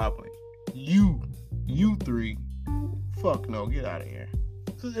 probably. You three, fuck no, get out of here.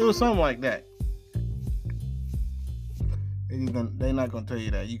 It was something like that. They're not gonna tell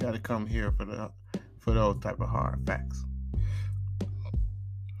you that. You gotta come here for those type of hard facts.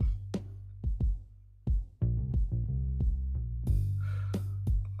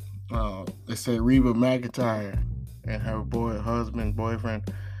 They say Reba McEntire and her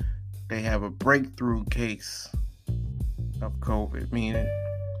boyfriend, they have a breakthrough case of COVID, meaning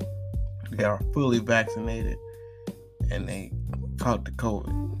they are fully vaccinated and they caught the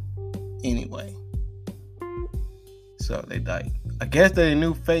COVID anyway. So they died. I guess they're the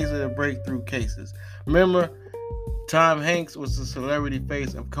new face of the breakthrough cases. Remember, Tom Hanks was the celebrity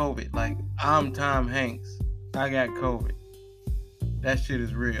face of COVID. Like, I'm Tom Hanks. I got COVID. That shit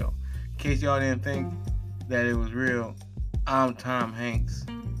is real. In case y'all didn't think that it was real, I'm Tom Hanks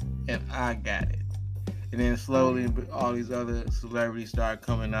and I got it. And then slowly all these other celebrities started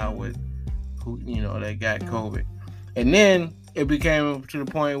coming out with who, they got COVID. And then it became to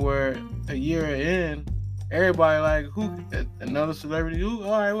the point where a year in, everybody like, who, another celebrity, who,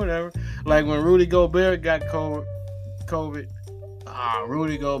 all right, whatever. Like when Rudy Gobert got COVID.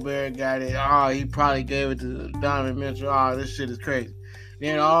 Rudy Gobert got it. He probably gave it to Donovan Mitchell. This shit is crazy.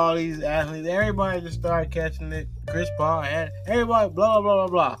 Then all these athletes, everybody just started catching it. Chris Paul, and everybody, blah, blah,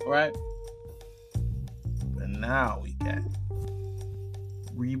 blah, blah, right? But now we got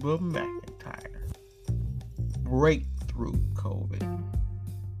Reba McEntire. Breakthrough COVID.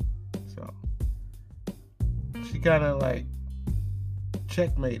 So, she kind of like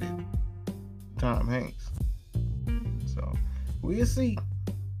checkmated Tom Hanks. So, we'll see.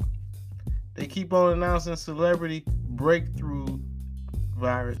 They keep on announcing celebrity breakthrough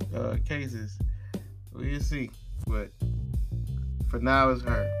virus cases. We'll see. But for now, it's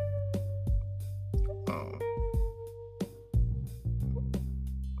her.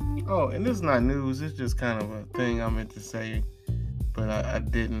 And this is not news. It's just kind of a thing I meant to say, but I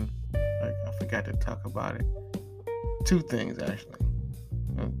didn't. I forgot to talk about it. Two things, actually.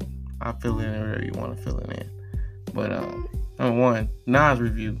 I'll fill in wherever you want to fill it in. But number one, Nas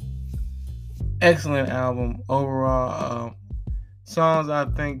review. Excellent album overall. Songs I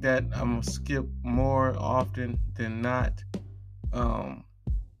think that I'm gonna skip more often than not.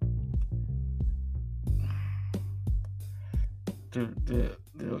 The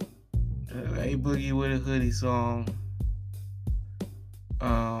A Boogie with a Hoodie song.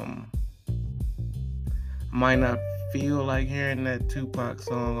 Might not feel like hearing that Tupac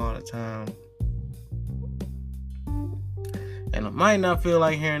song all the time. And I might not feel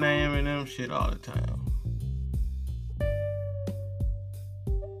like hearing that Eminem shit all the time.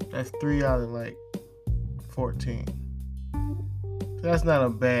 That's 3 out of like 14. So that's not a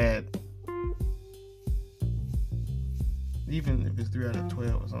bad, even if it's 3 out of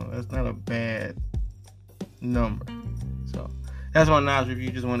 12 or something, that's not a bad number. So that's my Nas review.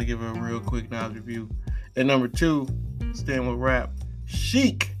 Just want to give a real quick Nas review. And number 2, staying with rap,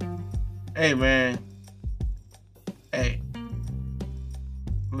 Sheek. Hey man. Hey.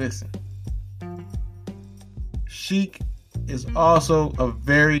 Listen. Sheek is also a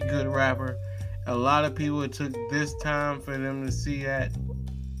very good rapper. A lot of people, it took this time for them to see that.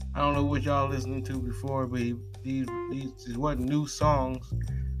 I don't know what y'all listening to before, but these wasn't new songs.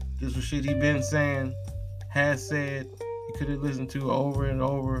 This was shit he been saying, has said. You could have listened to over and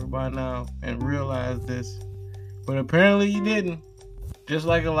over by now and realized this. But apparently you didn't. Just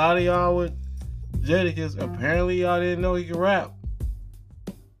like a lot of y'all with Jadakiss, apparently y'all didn't know he could rap.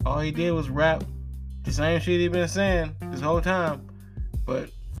 All he did was rap the same shit he been saying this whole time.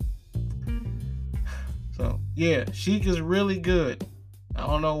 But, so, yeah, Sheek is really good. I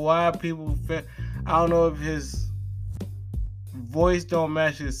don't know why people, I don't know if his voice don't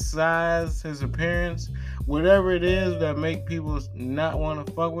match his size, his appearance, whatever it is that make people not want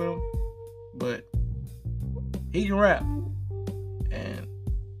to fuck with him, but he can rap. And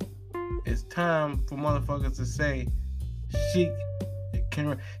it's time for motherfuckers to say Sheek can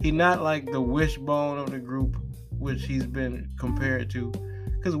rap. He not like the Wishbone of the group, which he's been compared to.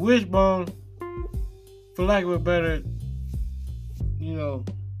 Because Wishbone, for lack of a better,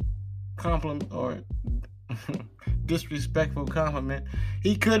 compliment or disrespectful compliment,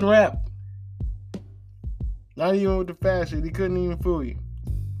 he couldn't rap. Not even with the fast shit. He couldn't even fool you.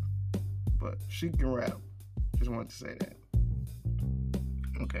 But she can rap. Just wanted to say that.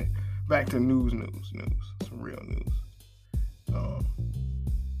 Okay. Back to news. Some real news.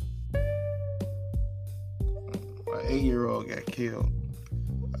 An 8-year-old got killed.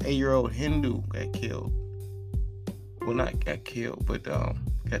 An 8-year-old Hindu got killed. Well, not got killed, but got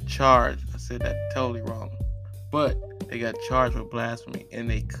charged. I said that totally wrong. But they got charged with blasphemy, and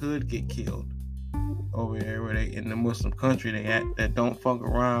they could get killed over there where they in the Muslim country they at that don't fuck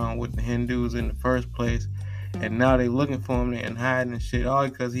around with the Hindus in the first place. And now they looking for him and hiding and shit, all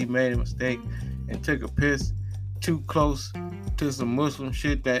because he made a mistake and took a piss too close to some Muslim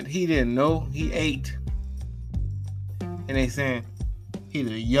shit that he didn't know he ate. And they saying he's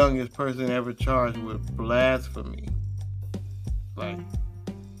the youngest person ever charged with blasphemy. Like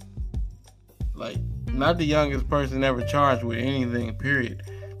not the youngest person ever charged with anything, period.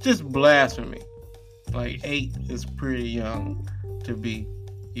 Just blasphemy. Like 8 is pretty young to be,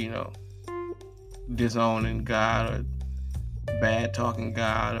 disowning God or bad talking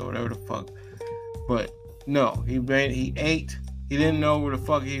God or whatever the fuck. But no, he ate. He didn't know where the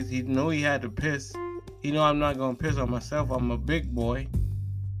fuck he knew he had to piss. He know I'm not gonna piss on myself. I'm a big boy.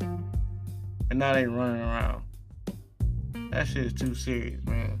 And now they running around. That shit is too serious,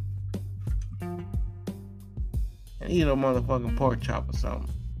 man. And eat a motherfucking pork chop or something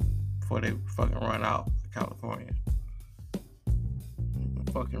before they fucking run out of California.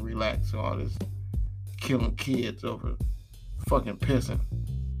 Fucking relax all this killing kids over fucking pissing.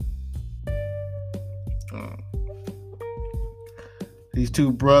 These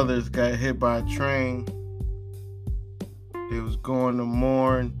 2 brothers got hit by a train. They was going to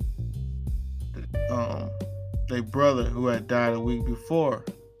mourn their brother who had died a week before,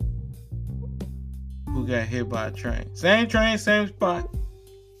 who got hit by a train. Same train, same spot.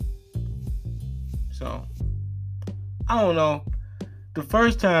 So, I don't know. The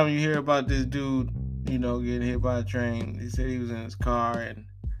first time you hear about this dude, getting hit by a train, he said he was in his car and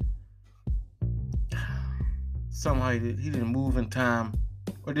somehow he didn't move in time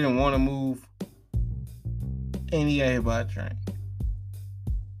or didn't want to move, and he got hit by a train.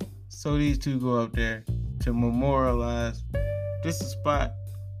 So these 2 go up there to memorialize this is a spot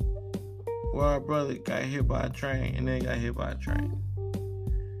where our brother got hit by a train and then got hit by a train.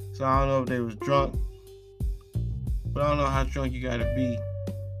 So I don't know if they was drunk, but I don't know how drunk you gotta be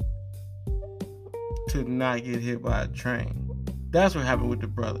to not get hit by a train. That's what happened with the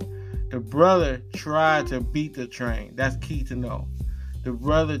brother. The brother tried to beat the train. That's key to know. The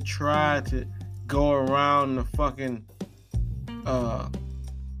brother tried to go around the fucking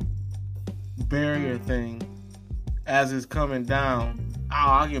barrier thing as it's coming down.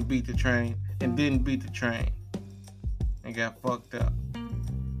 Oh, I can beat the train, and didn't beat the train and got fucked up.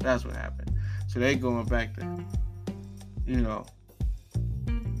 That's what happened. So they going back to,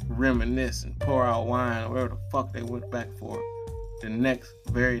 reminisce and pour out wine or whatever the fuck they went back for the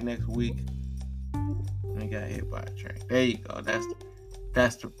very next week, and they got hit by a train. There you go. That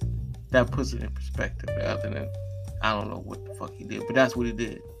puts it in perspective. Other than I don't know what the fuck he did, but that's what he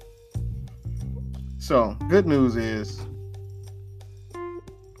did. So good news is,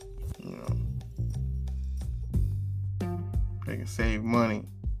 they can save money,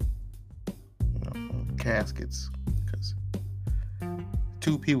 on caskets, because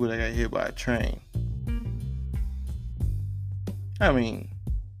 2 people that got hit by a train. I mean,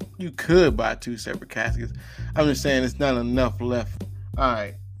 you could buy 2 separate caskets. I'm just saying it's not enough left.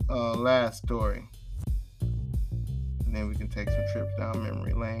 Alright, last story. and then we can take some trips down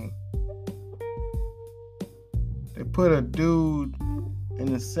memory lane. They put a dude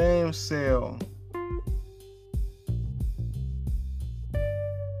in the same cell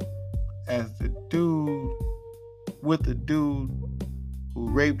as the dude who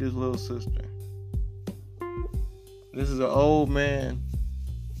raped his little sister. This is an old man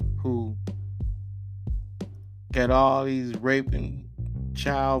who got all these rape and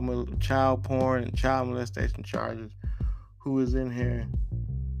child porn and child molestation charges, who is in here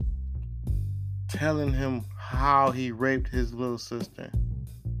telling him how he raped his little sister.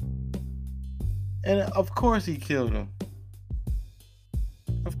 And of course he killed him.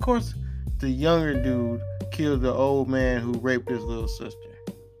 Of course the younger dude killed the old man who raped his little sister.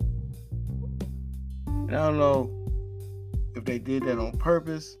 And I don't know if they did that on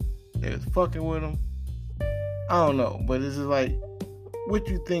purpose, they was fucking with him. I don't know, but this is like, what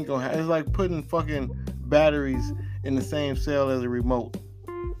you think gonna happen? It's like putting fucking batteries in the same cell as a remote.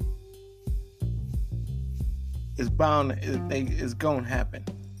 It's gonna happen.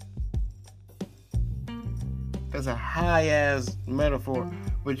 That's a high ass metaphor,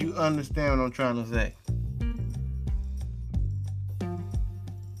 but you understand what I'm trying to say.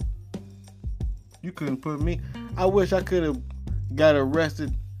 You couldn't put me. I wish I could have got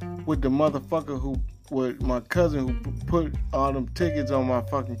arrested with the motherfucker with my cousin who put all them tickets on my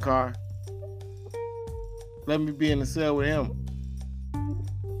fucking car. Let me be in the cell with him.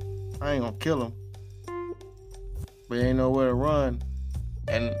 I ain't gonna kill him, but ain't nowhere to run.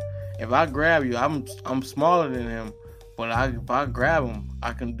 And if I grab you, I'm smaller than him, but if I grab him,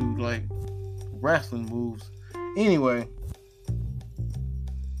 I can do like wrestling moves. Anyway,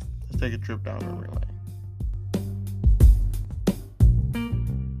 let's take a trip down memory lane.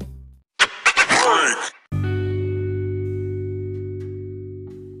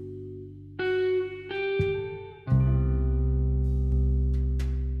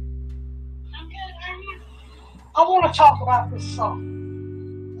 I want to talk about this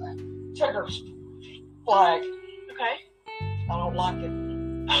Tigger's flag. Okay. I don't like it.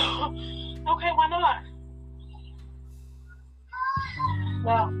 Okay, why not?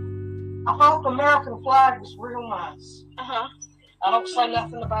 Now, I thought the American flag was real nice. Uh-huh. I don't say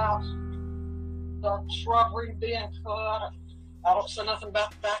nothing about the shrubbery being cut. I don't say nothing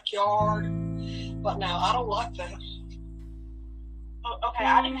about the backyard. But now, I don't like that. Oh, okay,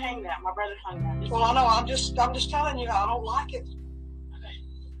 I didn't hang that. My brother hung that. Well, I know. I'm just telling you, I don't like it. Okay.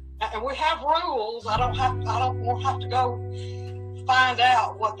 And we have rules. I don't have to go find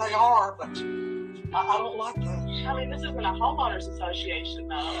out what they are, but I don't like that. I mean, this isn't a homeowners association,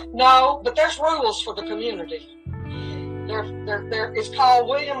 though. No, but there's rules for the community. There it's called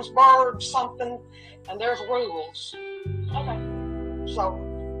Williamsburg something, and there's rules. Okay. So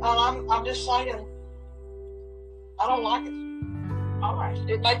I'm just saying, I don't like it. All right.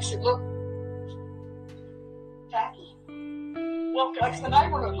 It makes it look tacky. Well, Makes the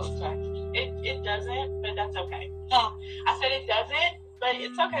neighborhood look tacky. it doesn't, but that's okay. Huh? I said it doesn't, but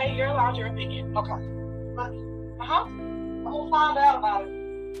it's okay. You're allowed your opinion. Okay. Uh-huh. I'm gonna find out about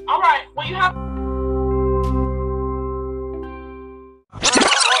it. All right. Well, you have...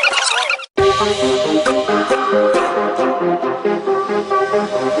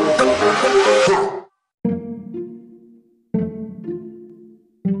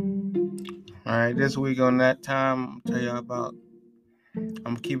 Alright, this week on That Time, I'll tell y'all about,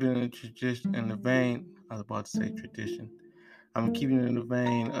 I'm keeping it in the tradition, in the vein, I was about to say tradition. I'm keeping it in the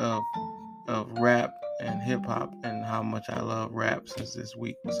vein of rap and hip hop and how much I love rap, since this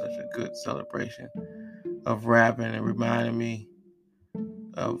week was such a good celebration of rapping and reminding me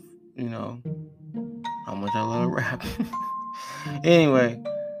of, how much I love rap. Anyway,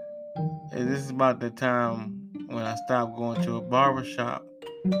 this is about the time when I stopped going to a barber shop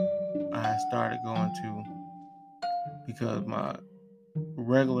I started going to, because my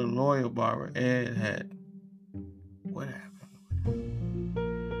regular loyal barber, Ed, had, what happened?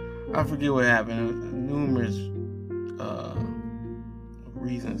 I forget what happened. It was numerous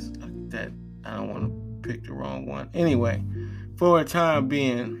reasons that I don't want to pick the wrong one. Anyway, for a time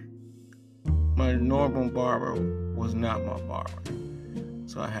being, my normal barber was not my barber.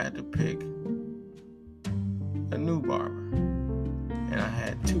 So I had to pick a new barber. And I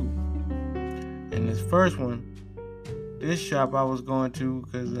had two. And this first one, this shop I was going to,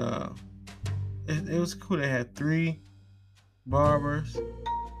 because it was cool. They had 3 barbers,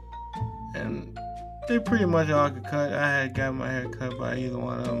 and they pretty much all could cut. I had got my hair cut by either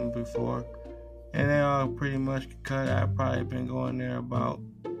one of them before, and they all pretty much could cut. I've probably been going there about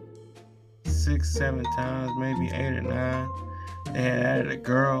 6-7 times, maybe 8 or 9. They had added a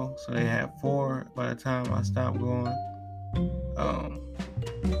girl, so they had 4 by the time I stopped going.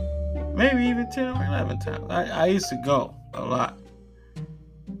 Maybe even 10 or 11 times. I used to go a lot.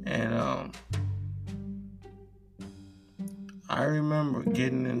 And I remember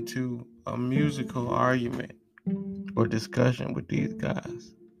getting into a musical argument or discussion with these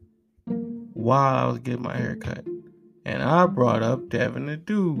guys while I was getting my hair cut. And I brought up Devin the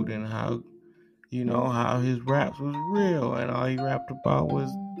Dude and how, how his raps was real and all he rapped about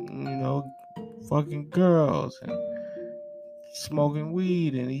was, fucking girls and smoking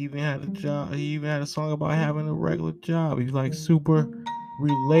weed, and he even had a job. He even had a song about having a regular job. He's like super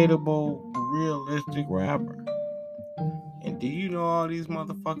relatable, realistic rapper. And do you know all these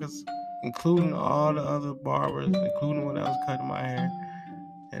motherfuckers, including all the other barbers, including when I was cutting my hair,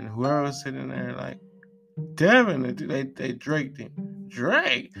 and whoever was sitting there like, Devin, they Draked him.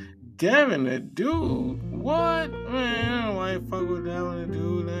 Drake? Devin the Dude? What? Man, why you fuck with Devin the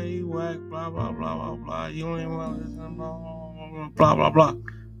Dude? Now you whack, blah, blah, blah, blah, blah. You don't even want to listen, blah, blah, blah.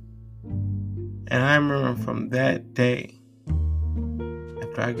 And I remember from that day,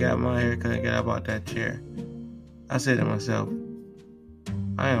 after I got my hair cut and got up out that chair, I said to myself,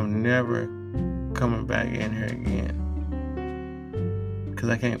 I am never coming back in here again. Because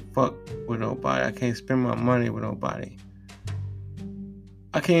I can't fuck with nobody. I can't spend my money with nobody.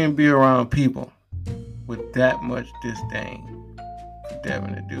 I can't be around people with that much disdain for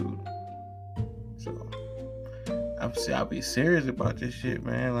Devin the Dude. So, I'll be serious about this shit,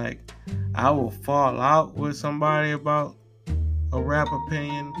 man. Like, I will fall out with somebody about a rap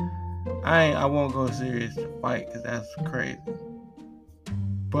opinion. I won't go serious to fight because that's crazy.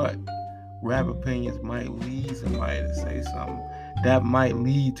 But rap opinions might lead somebody to say something that might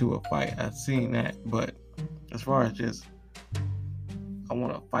lead to a fight. I've seen that. But as far as just, I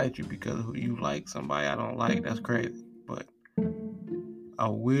want to fight you because of who you like, somebody I don't like, that's crazy. But I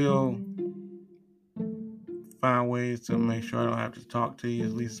will find ways to make sure I don't have to talk to you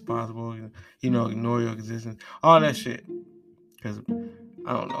as least as possible. Ignore your existence. All that shit. Because,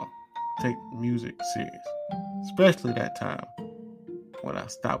 I don't know, take music serious. Especially that time when I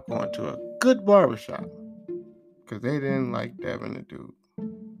stopped going to a good barbershop. Because they didn't like Devin the Dude.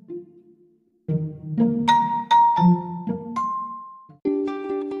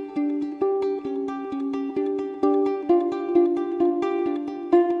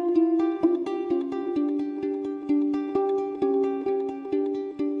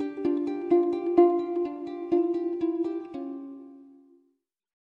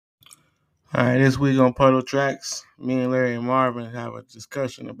 Alright, this week on Puddle Tracks, me and Larry and Marvin have a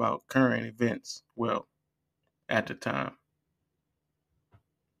discussion about current events. Well, at the time.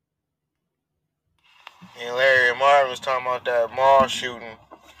 Me and Larry and Marvin was talking about that mall shooting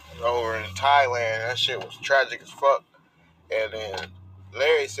over in Thailand. That shit was tragic as fuck. And then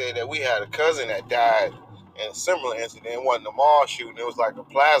Larry said that we had a cousin that died in a similar incident. It wasn't a mall shooting, it was like a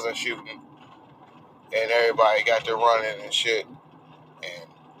plaza shooting. And everybody got to running and shit. And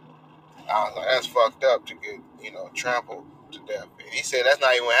I was like, that's fucked up to get, trampled to death. And he said that's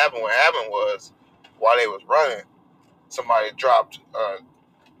not even what happened. What happened was, while they was running, somebody dropped a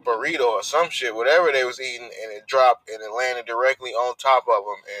burrito or some shit, whatever they was eating, and it dropped and it landed directly on top of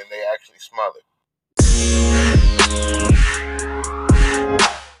them, and they actually smothered.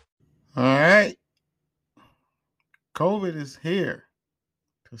 All right. COVID is here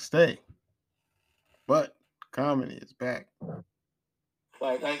to stay. But comedy is back.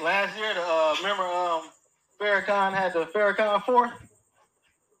 Like last year, remember Farrakhan had the Farrakhan 4?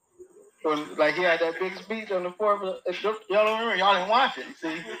 Like he had that big speech on the 4th. Y'all don't remember? Y'all didn't watch it, see?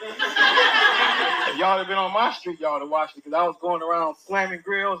 If y'all had been on my street, y'all would have watched it because I was going around slamming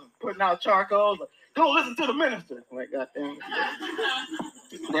grills and putting out charcoals. Like, go listen to the minister. I'm like, goddamn.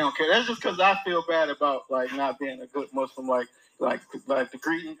 They don't care. That's just because I feel bad about like not being a good Muslim, like the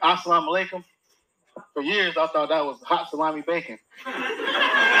greeting, Assalamu alaikum. For years, I thought that was hot salami bacon.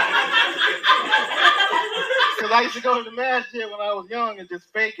 Because I used to go to the masjid when I was young and just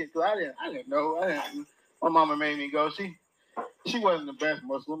fake it. Because I didn't know. My mama made me go. She wasn't the best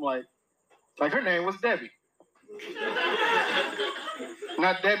Muslim. Like her name was Debbie.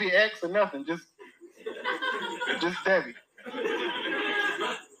 Not Debbie X or nothing. Just Debbie.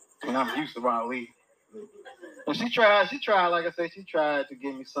 And I'm used to Ali. And she tried, like I said, she tried to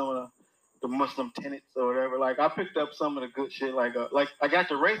give me some of the Muslim tenets or whatever. Like, I picked up some of the good shit. Like I got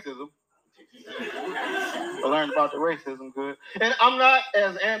the racism. I learned about the racism good. And I'm not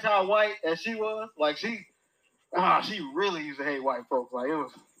as anti-white as she was. Like, she really used to hate white folks. Like,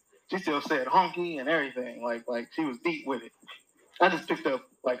 she still said honky and everything. Like she was deep with it. I just picked up,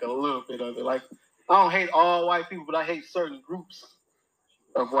 like, a little bit of it. Like, I don't hate all white people, but I hate certain groups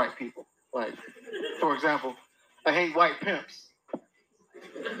of white people. Like, for example, I hate white pimps.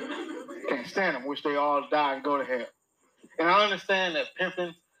 Can't stand them. Wish they all die and go to hell. And I understand that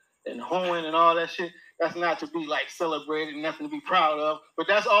pimping and hoeing and all that shit, that's not to be like celebrated, nothing to be proud of. But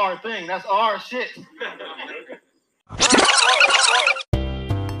that's our thing. That's our shit.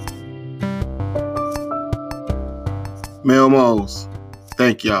 Melmos,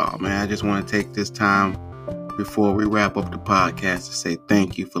 thank y'all, man. I just want to take this time before we wrap up the podcast to say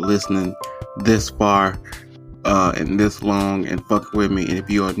thank you for listening this far and this long and fucking with me. And if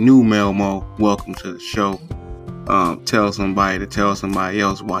you're a new Melmo, welcome to the show. Tell somebody to tell somebody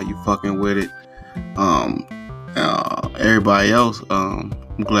else while you fucking with it. Everybody else, I'm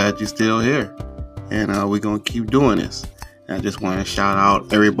glad you're still here. And we're going to keep doing this. And I just want to shout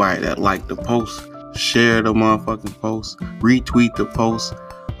out everybody that liked the post, share the motherfucking post, retweet the post,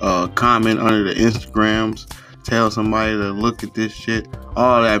 comment under the Instagrams, tell somebody to look at this shit.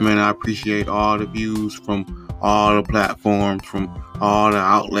 All that, man. I appreciate all the views from all the platforms, from all the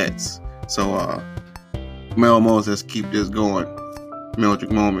outlets. So, Melmos, let's keep this going.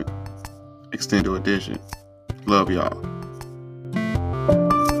 Meldrick Moment, Extended Edition. Love y'all.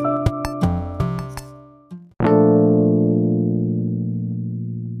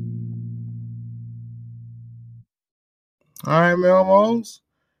 Alright, Melmos.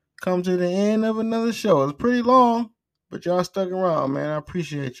 Come to the end of another show. It's pretty long, but y'all stuck around, man. I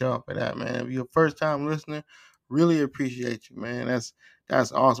appreciate y'all for that, man. If you're a first time listener, really appreciate you, man.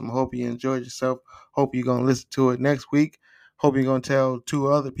 That's awesome. Hope you enjoyed yourself. Hope you're gonna listen to it next week. Hope you're gonna tell 2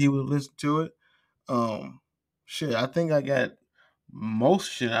 other people to listen to it. Shit, I think I got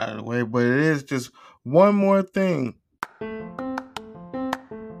most shit out of the way, but it is just one more thing.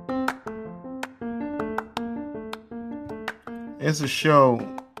 It's a show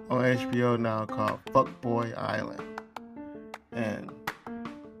on HBO now called Fuckboy Island, and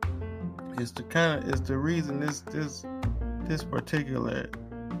it's the reason this particular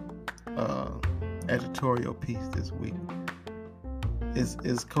editorial piece this week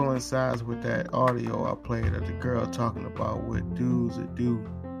is coincides with that audio I played of the girl talking about what dudes would do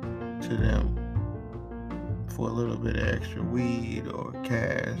to them for a little bit of extra weed or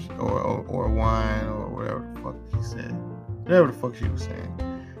cash or wine or whatever the fuck she said. Whatever the fuck she was saying.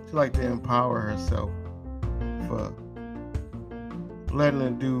 She like to empower herself for letting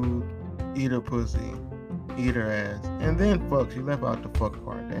a dude eat her pussy, eat her ass, and then fuck. She left out the fuck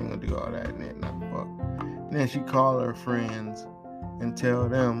part. They ain't gonna do all that and then not fuck. And then she call her friends and tell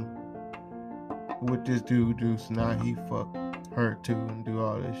them what this dude do, so now he fuck her too and do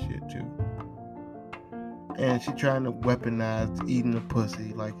all this shit too. And she trying to weaponize eating the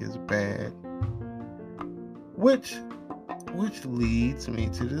pussy like it's bad. Which leads me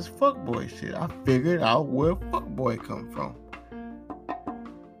to this fuckboy shit. I figured out where fuckboy come from.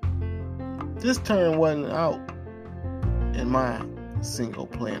 This term wasn't out in my single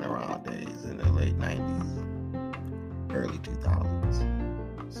playing around days in the late 90s, early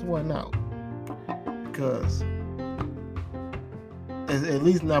 2000s. This wasn't out. Because, at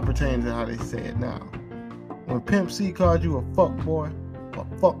least not pertaining to how they say it now. When Pimp C called you a fuckboy,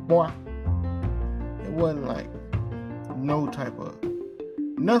 it wasn't like no type of,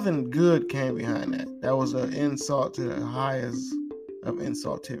 nothing good came behind that. That was an insult to the highest of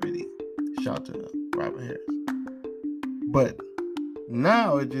insultivity. Shout to Robert Harris. But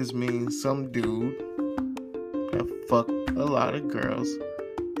now it just means some dude that fucked a lot of girls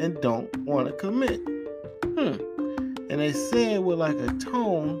and don't want to commit. And they say it with like a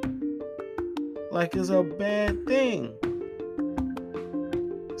tone like it's a bad thing.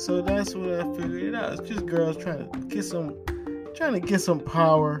 So that's what I figured it out. It's just girls trying to get some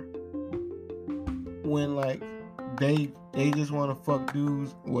power when like they just want to fuck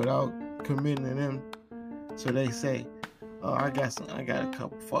dudes without committing to them. So they say, "Oh, I got a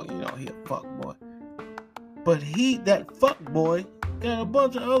couple fuck, he a fuck boy." But that fuck boy got a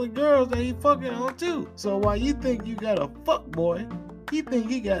bunch of other girls that he fucking on too. So while you think you got a fuck boy, he think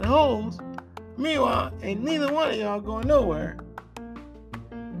he got hoes. Meanwhile, ain't neither one of y'all going nowhere.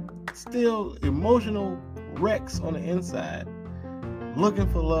 Still emotional wrecks on the inside, looking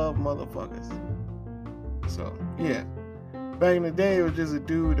for love motherfuckers. So, yeah. Back in the day, it was just a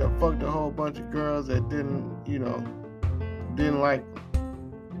dude that fucked a whole bunch of girls that didn't like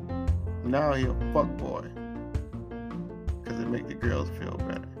him. Now he a fuck boy. Because it make the girls feel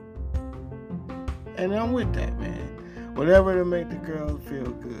better. And I'm with that, man. Whatever to make the girls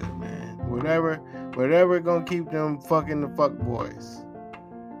feel good, man. Whatever gonna keep them fucking the fuck boys.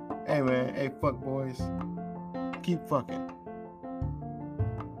 Hey, man. Hey, fuck boys. Keep fucking.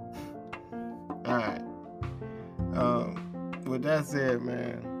 Alright. With that said,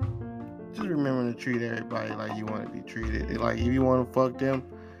 man, just remember to treat everybody like you want to be treated. Like, if you want to fuck them,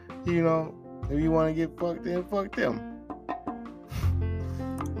 you know, if you want to get fucked, then fuck them.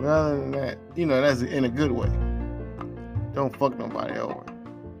 But other than that, you know, that's in a good way. Don't fuck nobody over.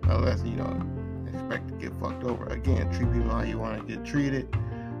 Unless, you know, expect to get fucked over. Again, treat people how you want to get treated.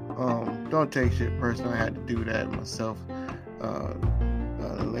 Don't take shit personal. I had to do that myself.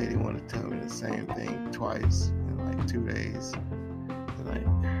 The lady wanted to tell me the same thing twice in like 2 days. Like,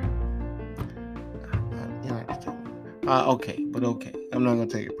 you know, I just tell me. Okay. I'm not gonna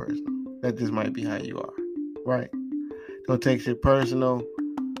take it personal. That just might be how you are, right? Don't take shit personal.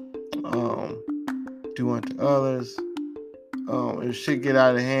 Do unto others. If shit get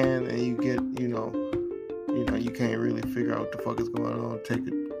out of hand and you get, you know, you can't really figure out what the fuck is going on,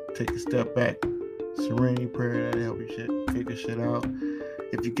 take a step back. Serenity prayer, that'll help you figure shit out.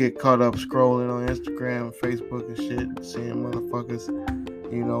 If you get caught up scrolling on Instagram, Facebook and shit, seeing motherfuckers,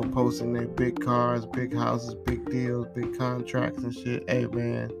 you know, posting their big cars, big houses, big deals, big contracts and shit, hey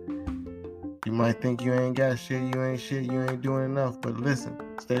man, you might think you ain't got shit, you ain't doing enough, but listen,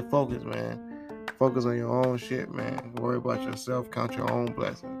 stay focused, man. Focus on your own shit, man. Worry about yourself, count your own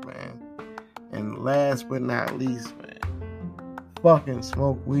blessings, man. And last but not least, man, fucking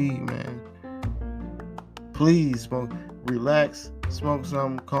smoke weed, man. Please smoke, relax, smoke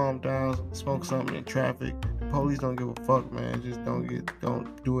something, calm down, smoke something in traffic. The police don't give a fuck, man. Just don't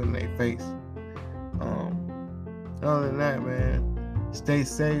do it in their face. Other than that, man, stay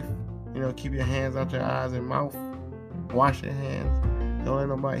safe. You know, keep your hands out your eyes and mouth. Wash your hands. Don't let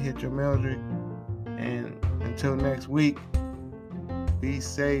nobody hit your Meldrick. And until next week, be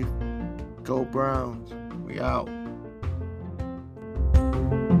safe. Go Browns. We out.